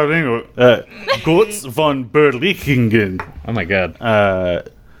 Oxford, England. Götz von Berlichingen. Oh my god.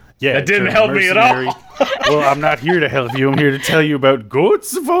 Yeah, that didn't help me at all. Well, I'm not here to help you. I'm here to tell you about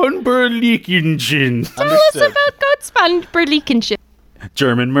Götz von Berlichingen. Tell us about Götz von Berlichingen.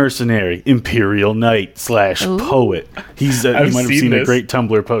 German mercenary, imperial knight / poet. He's you might have seen a great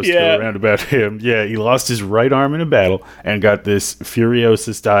Tumblr post go around about him. Yeah, he lost his right arm in a battle and got this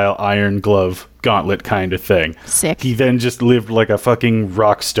Furiosa style iron glove gauntlet kind of thing. Sick. He then just lived like a fucking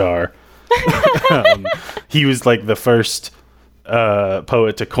rock star. He was like the first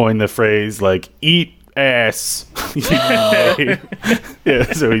poet to coin the phrase like eat ass. Yeah,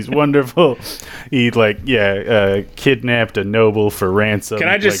 so he's wonderful. He kidnapped a noble for ransom. Can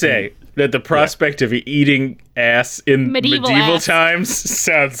I just say that the prospect of eating ass in medieval times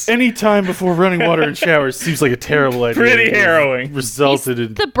sounds any time before running water and showers seems like a terrible idea. Pretty harrowing. Resulted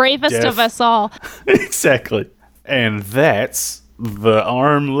in the bravest death. of us all. Exactly. And that's the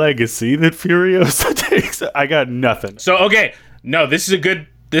arm legacy that Furiosa takes. I got nothing. So okay, no, this is a great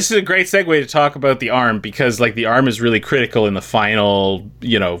segue to talk about the arm, because like the arm is really critical in the final,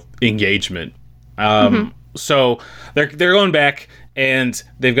 engagement. So they're going back, and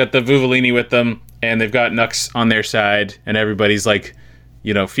they've got the Vuvolini with them, and they've got Nux on their side, and everybody's like,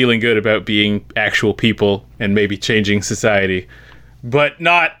 feeling good about being actual people and maybe changing society, but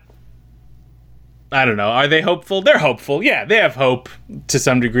not. I don't know. Are they hopeful? They're hopeful. Yeah, they have hope to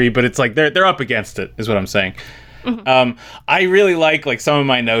some degree, but it's like they're up against it, is what I'm saying. I really like some of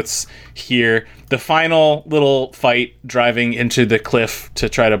my notes here. The final little fight driving into the cliff to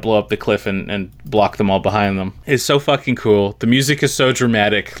try to blow up the cliff and block them all behind them is so fucking cool. The music is so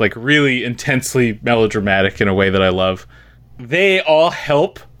dramatic, like really intensely melodramatic in a way that I love. They all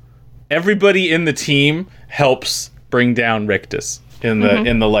help. Everybody in the team helps bring down Rictus in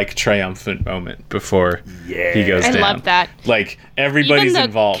the like triumphant moment before he goes down. I love that. Like everybody's even the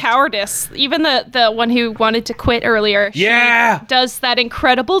involved. Cowardice, even the one who wanted to quit earlier. Yeah, she does that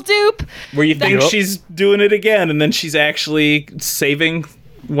incredible dupe where you think she's doing it again, and then she's actually saving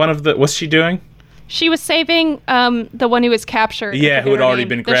one of the. What's she doing? She was saving the one who was captured. Yeah, who had already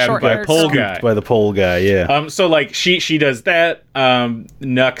been grabbed by the pole guy. Yeah. So like she does that.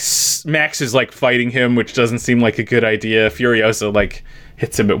 Max is like fighting him, which doesn't seem like a good idea. Furiosa like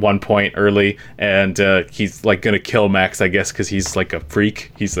hits him at one point early, and he's like gonna kill Max, I guess, because he's like a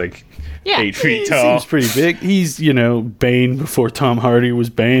freak. He's like 8 feet tall. Seems pretty big. He's Bane before Tom Hardy was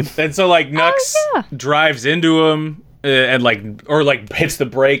Bane. And so like Nux drives into him. And hits the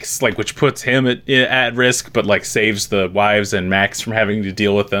brakes, like, which puts him at risk, but like saves the wives and Max from having to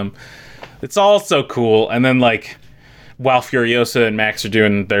deal with them. It's all so cool. And then like while Furiosa and Max are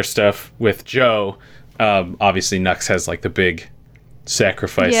doing their stuff with Joe, obviously Nux has like the big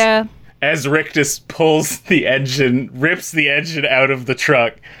sacrifice. Yeah. As Rictus pulls the engine, rips the engine out of the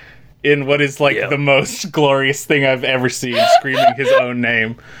truck in what is like the most glorious thing I've ever seen, screaming his own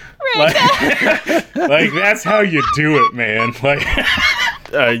name. Like that's how you do it, man. Like,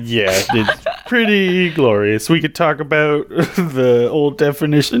 it's pretty glorious. We could talk about the old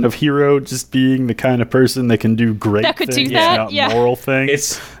definition of hero just being the kind of person that can do great things, not moral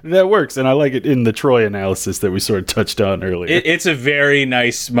things. That works, and I like it in the Troy analysis that we sort of touched on earlier. It's a very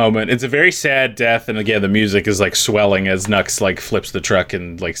nice moment. It's a very sad death, and again, the music is like swelling as Nux like flips the truck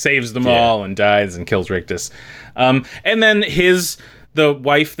and like saves them all and dies and kills Rictus. And then the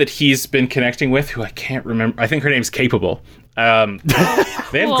wife that he's been connecting with, who I can't remember, I think her name's Capable. They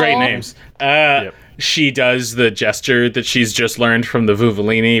have great names. She does the gesture that she's just learned from the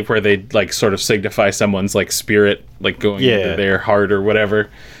Vuvolini, where they like sort of signify someone's like spirit, like going into their heart or whatever.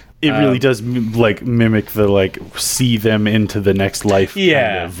 It really does like mimic the like see them into the next life kind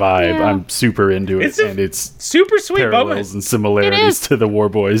of vibe. Yeah. I'm super into it, and it's super sweet parallels moment. And similarities to the War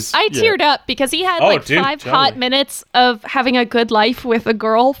Boys. I teared up because he had five hot minutes of having a good life with a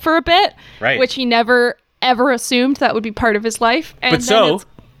girl for a bit, which he never ever assumed that would be part of his life. And but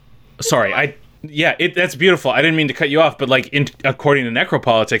that's beautiful. I didn't mean to cut you off, but like according to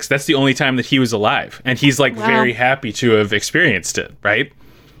Necropolitics, that's the only time that he was alive, and he's like very happy to have experienced it, right?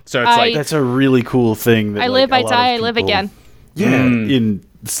 So it's that's a really cool thing. That, I live, I die, I live again. Yeah, in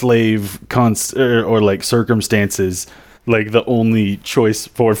slave or like circumstances, like the only choice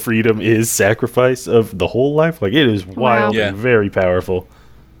for freedom is sacrifice of the whole life. Like it is wild and very powerful.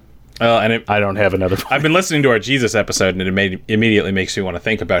 And I don't have another point. I've been listening to our Jesus episode, and it immediately makes me want to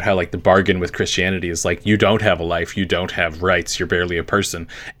think about how like the bargain with Christianity is like, you don't have a life, you don't have rights, you're barely a person,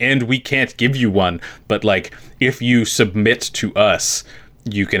 and we can't give you one. But like, if you submit to us,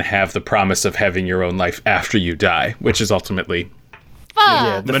 you can have the promise of having your own life after you die, which is ultimately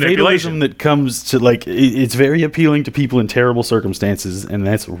Fuck. The fatalism that comes to, like, it's very appealing to people in terrible circumstances, and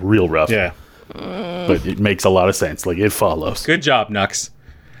that's real rough. Yeah. But it makes a lot of sense. Like, it follows. Good job, Nux.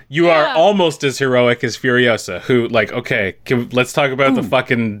 You are almost as heroic as Furiosa, who, like, okay, let's talk about the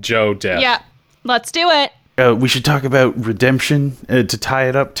fucking Joe death. Yeah, let's do it. We should talk about redemption to tie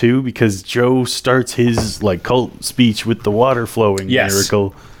it up, too, because Joe starts his, like, cult speech with the water flowing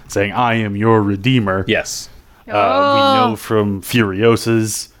miracle, saying, I am your redeemer. Yes. We know from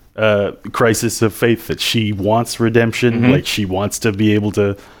Furiosa's crisis of faith that she wants redemption. Like, she wants to be able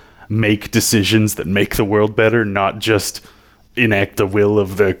to make decisions that make the world better, not just enact the will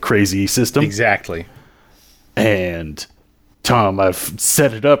of the crazy system. Exactly. And Tom, I've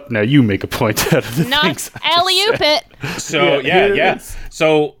set it up. Now you make a point out of the things. Alley-oop it. So yeah.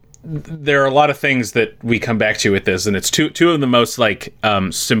 So there are a lot of things that we come back to with this, and it's two of the most like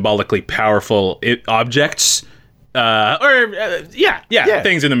symbolically powerful objects, things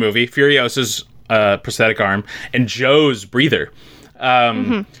in the movie: Furiosa's prosthetic arm and Joe's breather.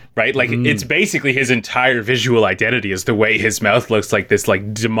 Right? Like, it's basically his entire visual identity is the way his mouth looks, like this,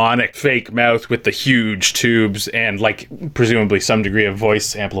 like, demonic fake mouth with the huge tubes and, like, presumably some degree of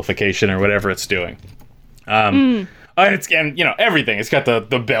voice amplification or whatever it's doing. And you know, everything. It's got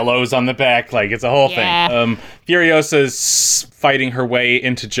the bellows on the back, like, it's a whole thing. Furiosa's fighting her way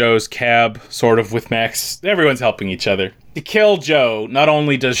into Joe's cab, sort of, with Max. Everyone's helping each other. To kill Joe, not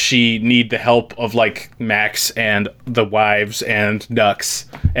only does she need the help of, like, Max and the wives and Nux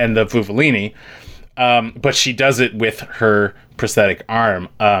and the Fufalini, but she does it with her prosthetic arm.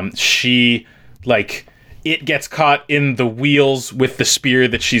 She, like, it gets caught in the wheels with the spear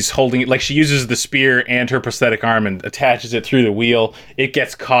that she's holding. Like, she uses the spear and her prosthetic arm and attaches it through the wheel. It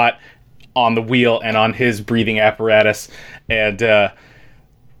gets caught on the wheel and on his breathing apparatus. And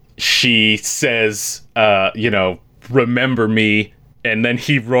she says, remember me. And then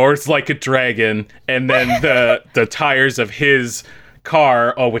he roars like a dragon. And then the tires of his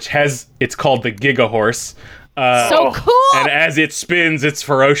car, it's called the Giga Horse. So cool! And as it spins, its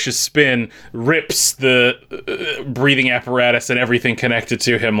ferocious spin rips the breathing apparatus and everything connected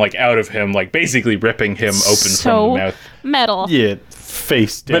to him, like, out of him, like, basically ripping him open from the mouth. Metal. Yeah,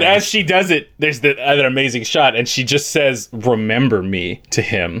 face down. But as she does it, there's that other amazing shot, and she just says, remember me, to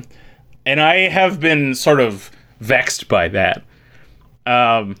him. And I have been sort of vexed by that.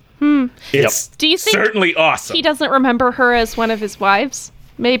 It's Do you think certainly awesome. He doesn't remember her as one of his wives,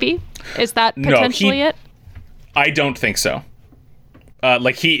 maybe? Is that potentially it? I don't think so.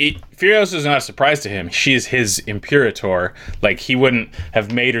 Furiosa is not a surprise to him. She is his imperator. Like, he wouldn't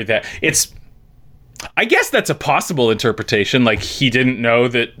have made her that. I guess that's a possible interpretation. Like, he didn't know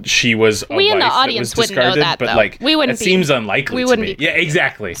that she was a we wife in the that audience was wouldn't know that, but though. Like, we wouldn't. It seems unlikely. We wouldn't to me. Yeah,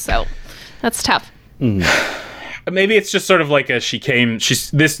 exactly. So, that's tough. Maybe it's just sort of like this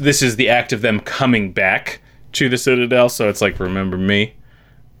is the act of them coming back to the Citadel. So it's like, remember me.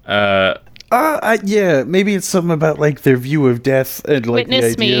 Yeah, maybe it's something about, like, their view of death and, like,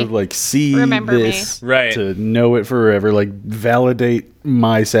 Witness the idea me. of, like, see Remember this me. Right. to know it forever, like, validate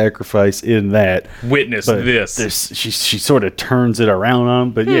my sacrifice in that. Witness this. She sort of turns it around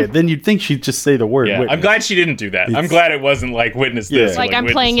on, but yeah, then you'd think she'd just say the word witness. I'm glad she didn't do that. I'm glad it wasn't like witness this. Like, I'm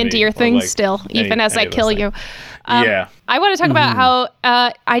playing into your things still, even as I kill you. I want to talk about how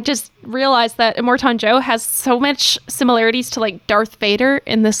I just realized that Immortan Joe has so much similarities to, like, Darth Vader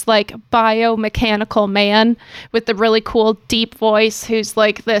in this, like, biomechanical man with the really cool deep voice who's,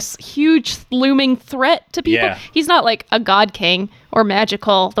 like, this huge looming threat to people. Yeah. He's not, like, a god king or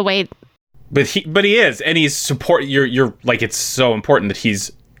magical the way... But he is, and he's support. You're like, it's so important that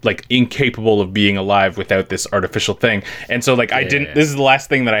he's, like, incapable of being alive without this artificial thing. And so, like, this is the last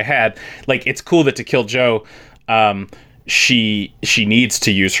thing that I had. Like, it's cool that to kill Joe, she needs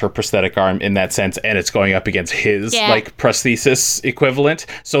to use her prosthetic arm in that sense, and it's going up against his like prosthesis equivalent.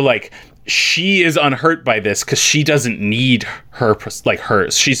 So, like, she is unhurt by this because she doesn't need her, like,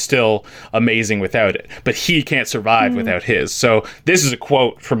 hers. She's still amazing without it, but he can't survive without his. So this is a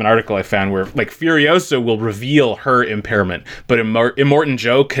quote from an article I found where, like, Furiosa will reveal her impairment, but Immortan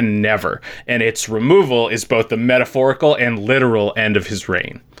Joe can never, and its removal is both the metaphorical and literal end of his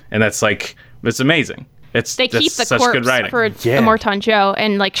reign. And that's, like, it's amazing. They keep the corpse for Immortan Joe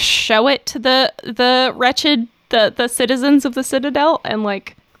and, like, show it to the wretched the citizens of the Citadel, and,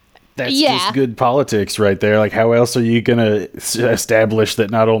 like, that's just good politics right there. Like, how else are you gonna establish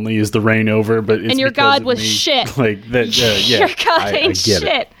that not only is the reign over, but it's and your god was shit. Like that. Your god ain't shit.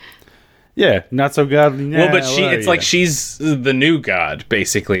 It. Yeah, not so godly now. Well, but it's like she's the new god,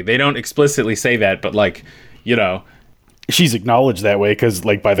 basically. They don't explicitly say that, but, like, you know, she's acknowledged that way because,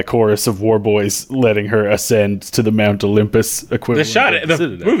 like, by the chorus of War Boys letting her ascend to the Mount Olympus equivalent.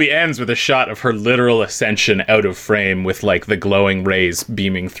 The movie ends with a shot of her literal ascension out of frame with, like, the glowing rays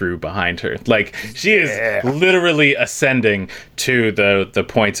beaming through behind her. Like, she is literally ascending to the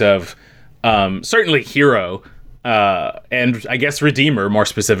point of certainly hero, and I guess Redeemer more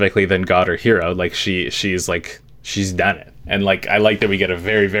specifically than God or hero. Like, she's done it. And, like, I like that we get a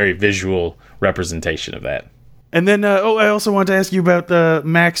very, very visual representation of that. And then, I also want to ask you about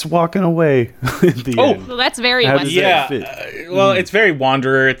Max walking away. Well, that's very Western. Well, it's very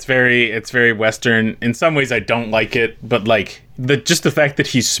Wanderer. It's very Western. In some ways, I don't like it, but like just the fact that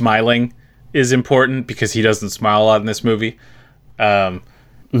he's smiling is important because he doesn't smile a lot in this movie. Yeah,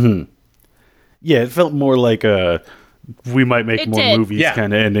 it felt more like we might make more movies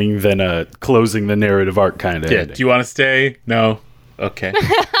kind of ending than a closing the narrative arc kind of ending. Do you want to stay? No. Okay.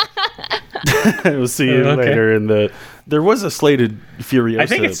 We'll see you later. There was a slated Furiosa. I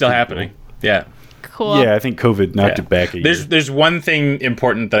think it's still happening. Yeah. Cool. Yeah, I think COVID knocked it back a year. There's one thing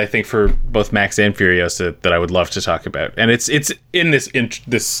important that I think for both Max and Furiosa that I would love to talk about, and it's in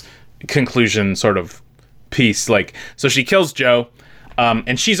this conclusion sort of piece. Like, so she kills Joe,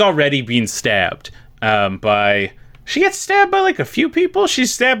 and she's already been stabbed She gets stabbed by like a few people.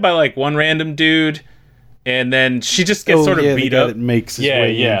 She's stabbed by like one random dude. And then she just gets sort of beat up. That makes his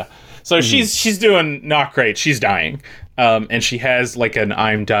way in. So she's doing not great. She's dying, and she has like an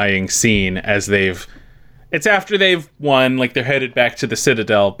 "I'm dying" scene as it's after they've won. Like they're headed back to the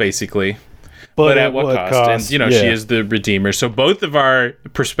Citadel, basically. But at what cost? And she is the Redeemer. So both of our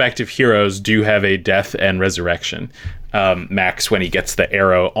prospective heroes do have a death and resurrection. Max, when he gets the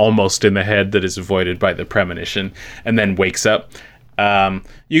arrow almost in the head that is avoided by the premonition, and then wakes up.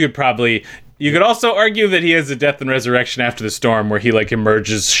 You could also argue that he has a death and resurrection after the storm where he like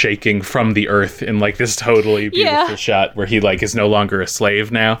emerges shaking from the earth in like this totally beautiful shot where he like is no longer a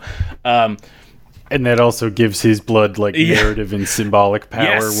slave now. And that also gives his blood like narrative and symbolic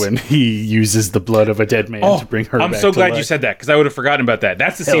power when he uses the blood of a dead man to bring her back to life. I'm so glad you said that because I would have forgotten about that.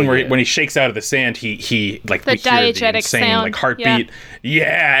 That's the scene where when he shakes out of the sand, he like the diegetic sound, like heartbeat.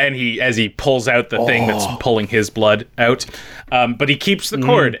 And as he pulls out the thing that's pulling his blood out. But he keeps the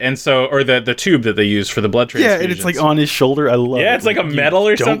cord, and so or the tube that they use for the blood transfusions. Yeah, and it's like on his shoulder. I love it. Yeah, it's like a metal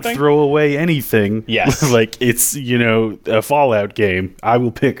or something. Don't throw away anything. Yes. Like it's, a Fallout game. I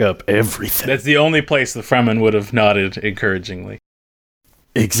will pick up everything. That's the only place the Fremen would have nodded encouragingly.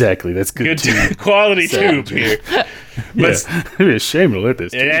 Exactly. That's good quality tube here. But it'd be a shame to let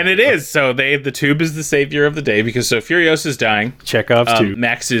this. And it is. So the tube is the savior of the day because Furiosa's dying. Chekhov's tube.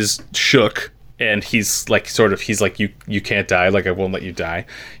 Max is shook. And he's like, you can't die. Like, I won't let you die.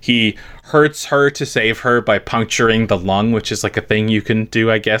 He hurts her to save her by puncturing the lung, which is like a thing you can do,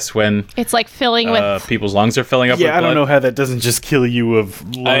 I guess, when it's like filling with people's lungs are filling up with blood. I don't know how that doesn't just kill you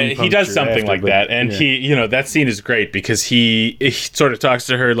of lung he does something like that. And he, that scene is great because he sort of talks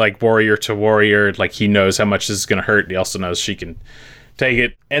to her like warrior to warrior. Like, he knows how much this is going to hurt. And he also knows she can take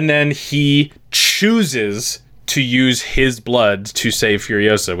it. And then he chooses to use his blood to save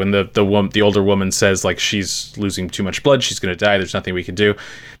Furiosa. When the older woman says like she's losing too much blood, she's going to die, there's nothing we can do,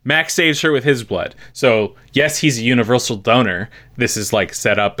 Max saves her with his blood. So yes, he's a universal donor. This is like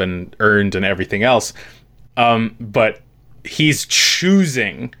set up and earned and everything else. But he's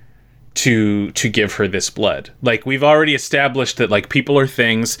choosing to give her this blood. Like, we've already established that like people are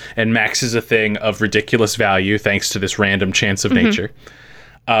things, and Max is a thing of ridiculous value thanks to this random chance of nature.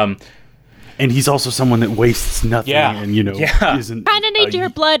 And he's also someone that wastes nothing, and isn't kind of need your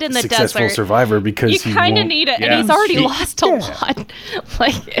blood in the successful desert. Survivor because you kind of need it, and he's already lost a lot.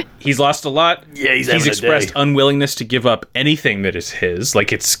 Like, he's lost a lot. Yeah, he's expressed unwillingness to give up anything that is his.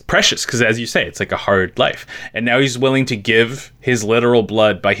 Like, it's precious because, as you say, it's like a hard life, and now he's willing to give his literal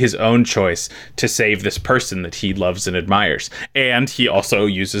blood by his own choice to save this person that he loves and admires. And he also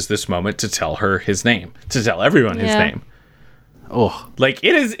uses this moment to tell her his name, to tell everyone his name. Oh, like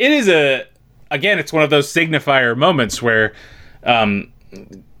it is a. Again, it's one of those signifier moments where, the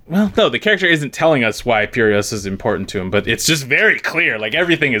character isn't telling us why Furiosa is important to him, but it's just very clear. Like,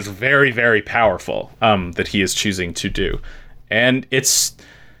 everything is very, very powerful that he is choosing to do. And it's,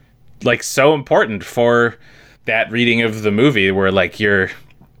 like, so important for that reading of the movie where, like, the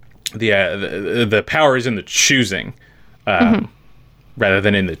power is in the choosing rather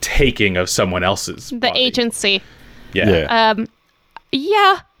than in the taking of someone else's body. Agency. Yeah.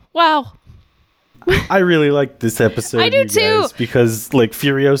 Wow. I really like this episode. I do too, because like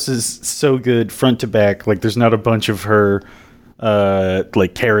Furiosa's so good front to back. Like, there's not a bunch of her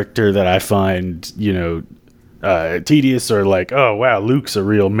like character that I find tedious or like, oh wow, Luke's a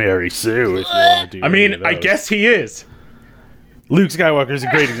real Mary Sue. If you want to do I guess he is. Luke Skywalker is a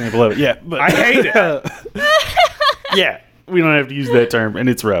great example of it. Yeah, but I hate it. Yeah, we don't have to use that term, and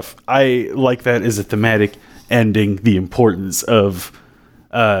it's rough. I like that as a thematic ending, the importance of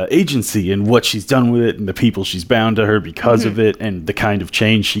agency and what she's done with it and the people she's bound to her because of it and the kind of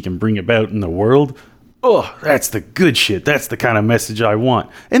change she can bring about in the world. Oh, that's the good shit. That's the kind of message I want.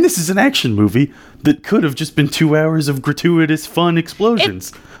 And this is an action movie that could have just been 2 hours of gratuitous, fun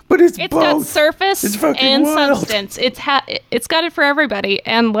explosions. But it's both. Got surface and wild. substance. It's got it for everybody.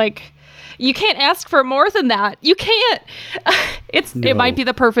 And, like, you can't ask for more than that. You can't. It might be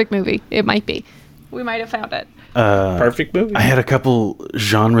the perfect movie. It might be. We might have found it. Perfect movie. I had a couple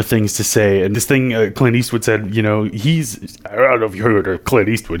genre things to say, and this thing Clint Eastwood said, I don't know if you heard of Clint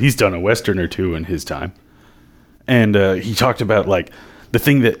Eastwood, he's done a Western or two in his time. And he talked about, like, the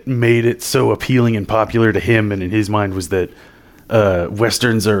thing that made it so appealing and popular to him and in his mind was that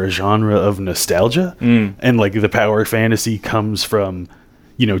Westerns are a genre of nostalgia. And, like, the power fantasy comes from,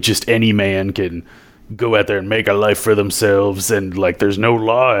 just any man can go out there and make a life for themselves, and like there's no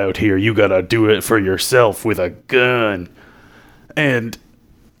law out here, you gotta do it for yourself with a gun. And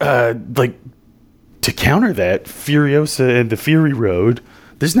like, to counter that, Furiosa and the Fury Road,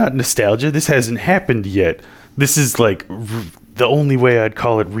 there's not nostalgia. This hasn't happened yet. This is like the only way I'd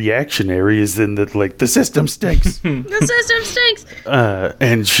call it reactionary is in that, like, the system stinks. The system stinks.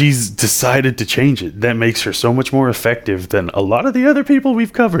 And she's decided to change it. That makes her so much more effective than a lot of the other people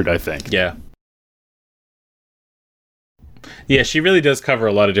we've covered, I think. Yeah, she really does cover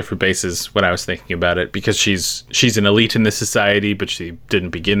a lot of different bases when I was thinking about it, because she's an elite in this society, but she didn't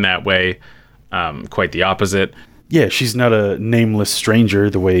begin that way. Quite the opposite. Yeah, she's not a nameless stranger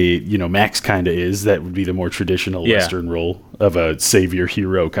the way, Max kind of is. That would be the more traditional Western role of a savior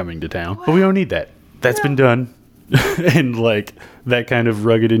hero coming to town. But we don't need that. That's been done. And, like, that kind of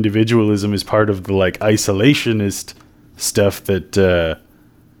rugged individualism is part of the, like, isolationist stuff that...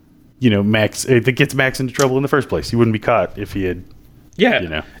 Max, that gets Max into trouble in the first place. He wouldn't be caught if he had,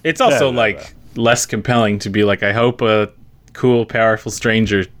 It's also, less compelling to be like, I hope a cool, powerful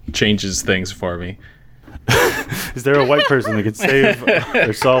stranger changes things for me. Is there a white person that could save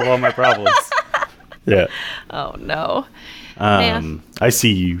or solve all my problems? Yeah. Oh, no. I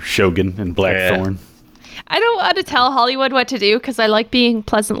see you, Shogun and Blackthorn. I don't want to tell Hollywood what to do because I like being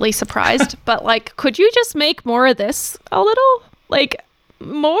pleasantly surprised, but, like, could you just make more of this a little? Like...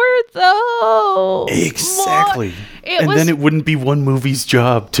 More though. Exactly. Then it wouldn't be one movie's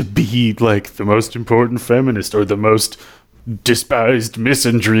job to be like the most important feminist or the most despised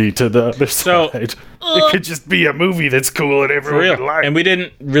misandry to the other side. It could just be a movie that's cool and everyone would like. And we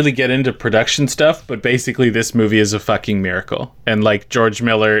didn't really get into production stuff, but basically this movie is a fucking miracle. And like George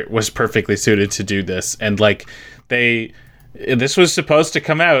Miller was perfectly suited to do this. And like this was supposed to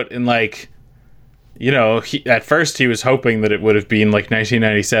come out in like, at first he was hoping that it would have been like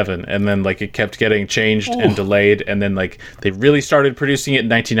 1997, and then like it kept getting changed and delayed, and then like they really started producing it in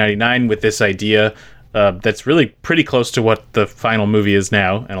 1999 with this idea that's really pretty close to what the final movie is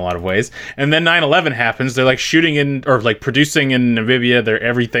now in a lot of ways. And then 9/11 happens. They're like shooting in or like producing in Namibia. They're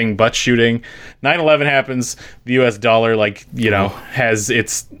everything but shooting. 9/11 happens. The US dollar has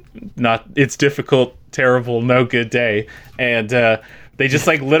its difficult, terrible, no good day, and they just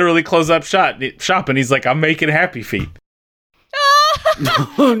like literally close up shop, and he's like, I'm making Happy Feet. That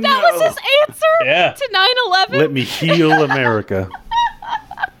was his answer to 9/11. Let me heal America.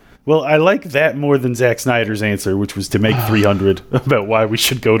 Well, I like that more than Zack Snyder's answer, which was to make 300 about why we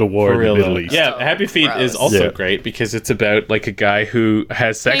should go to war in the Middle East. Yeah, Happy Feet is also great because it's about like a guy who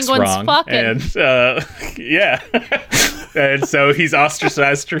has sex wrong. And and so he's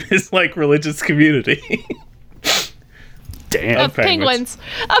ostracized from his like religious community. Damn. Of penguins.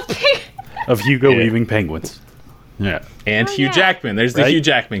 Of Hugo Weaving penguins. Yeah. And Hugh Jackman. There's the Hugh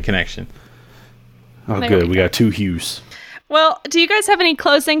Jackman connection. Oh, good. We got two Hughes. Well, do you guys have any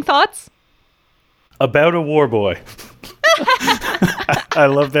closing thoughts? About a war boy. I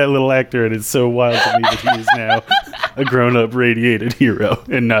love that little actor, and it's so wild to me that he is now a grown-up radiated hero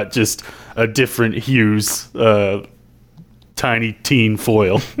and not just a different Hughes tiny teen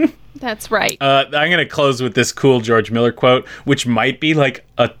foil. That's right. I'm going to close with this cool George Miller quote, which might be like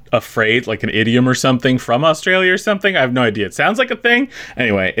a phrase, like an idiom or something from Australia or something. I have no idea. It sounds like a thing.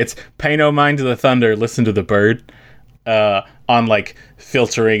 Anyway, it's pay no mind to the thunder, listen to the bird. On like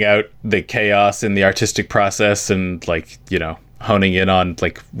filtering out the chaos in the artistic process and like, honing in on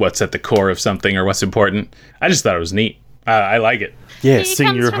like what's at the core of something or what's important. I just thought it was neat. I like it. Yeah,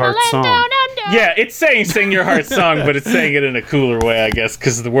 sing your heart song. Yeah, it's saying sing your heart song, but it's saying it in a cooler way, I guess,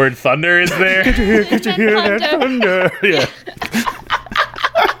 because the word thunder is there. Could you hear that thunder? Yeah.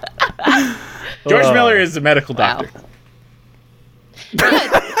 George Miller is a medical doctor.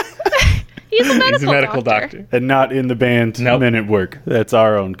 Good. He's a medical doctor. And not in the band Men at Work. That's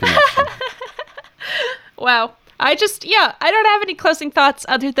our own connection. Wow. I don't have any closing thoughts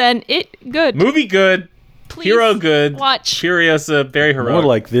other than good. Movie good. Please hero good. Watch. Furiosa, very heroic. More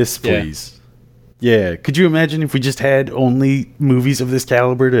like this, please. Yeah. Could you imagine if we just had only movies of this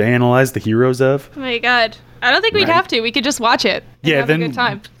caliber to analyze the heroes of? Oh my God. I don't think we'd have to. We could just watch it. And have then a good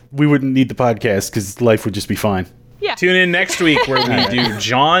time. We wouldn't need the podcast because life would just be fine. Yeah. Tune in next week where we do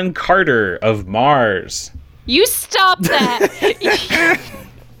John Carter of Mars. You stop that.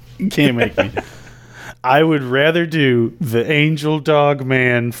 You can't make me. I would rather do the Angel Dog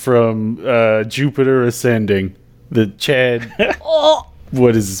Man from Jupiter Ascending. The Chad.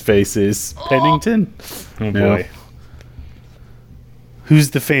 What is his face is? Pennington? Oh boy.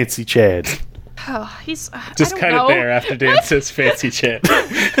 Who's the fancy Chad? Oh, he's just cut it there after Dan says fancy Chad.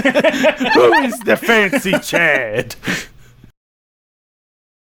 Who is the fancy Chad?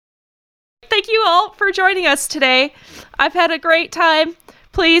 Thank you all for joining us today. I've had a great time.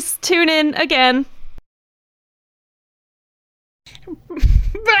 Please tune in again.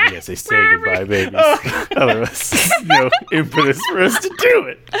 Yes, they say goodbye, babies. Otherwise, no impetus for us to do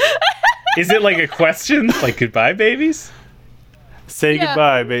it. Is it like a question? Like goodbye, babies? Say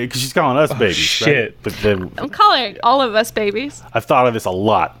goodbye, baby, because she's calling us babies. Shit. Right? But then I'm calling all of us babies. I've thought of this a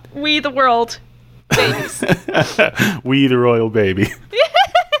lot. We the world babies. We the royal baby.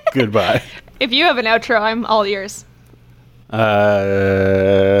 Goodbye. If you have an outro, I'm all ears.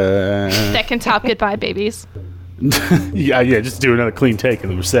 That can top goodbye, babies. yeah, just do another clean take and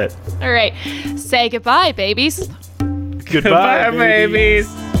then we're set. All right. Say goodbye, babies. Goodbye, babies.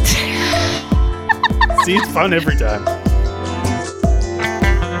 See, it's fun every time.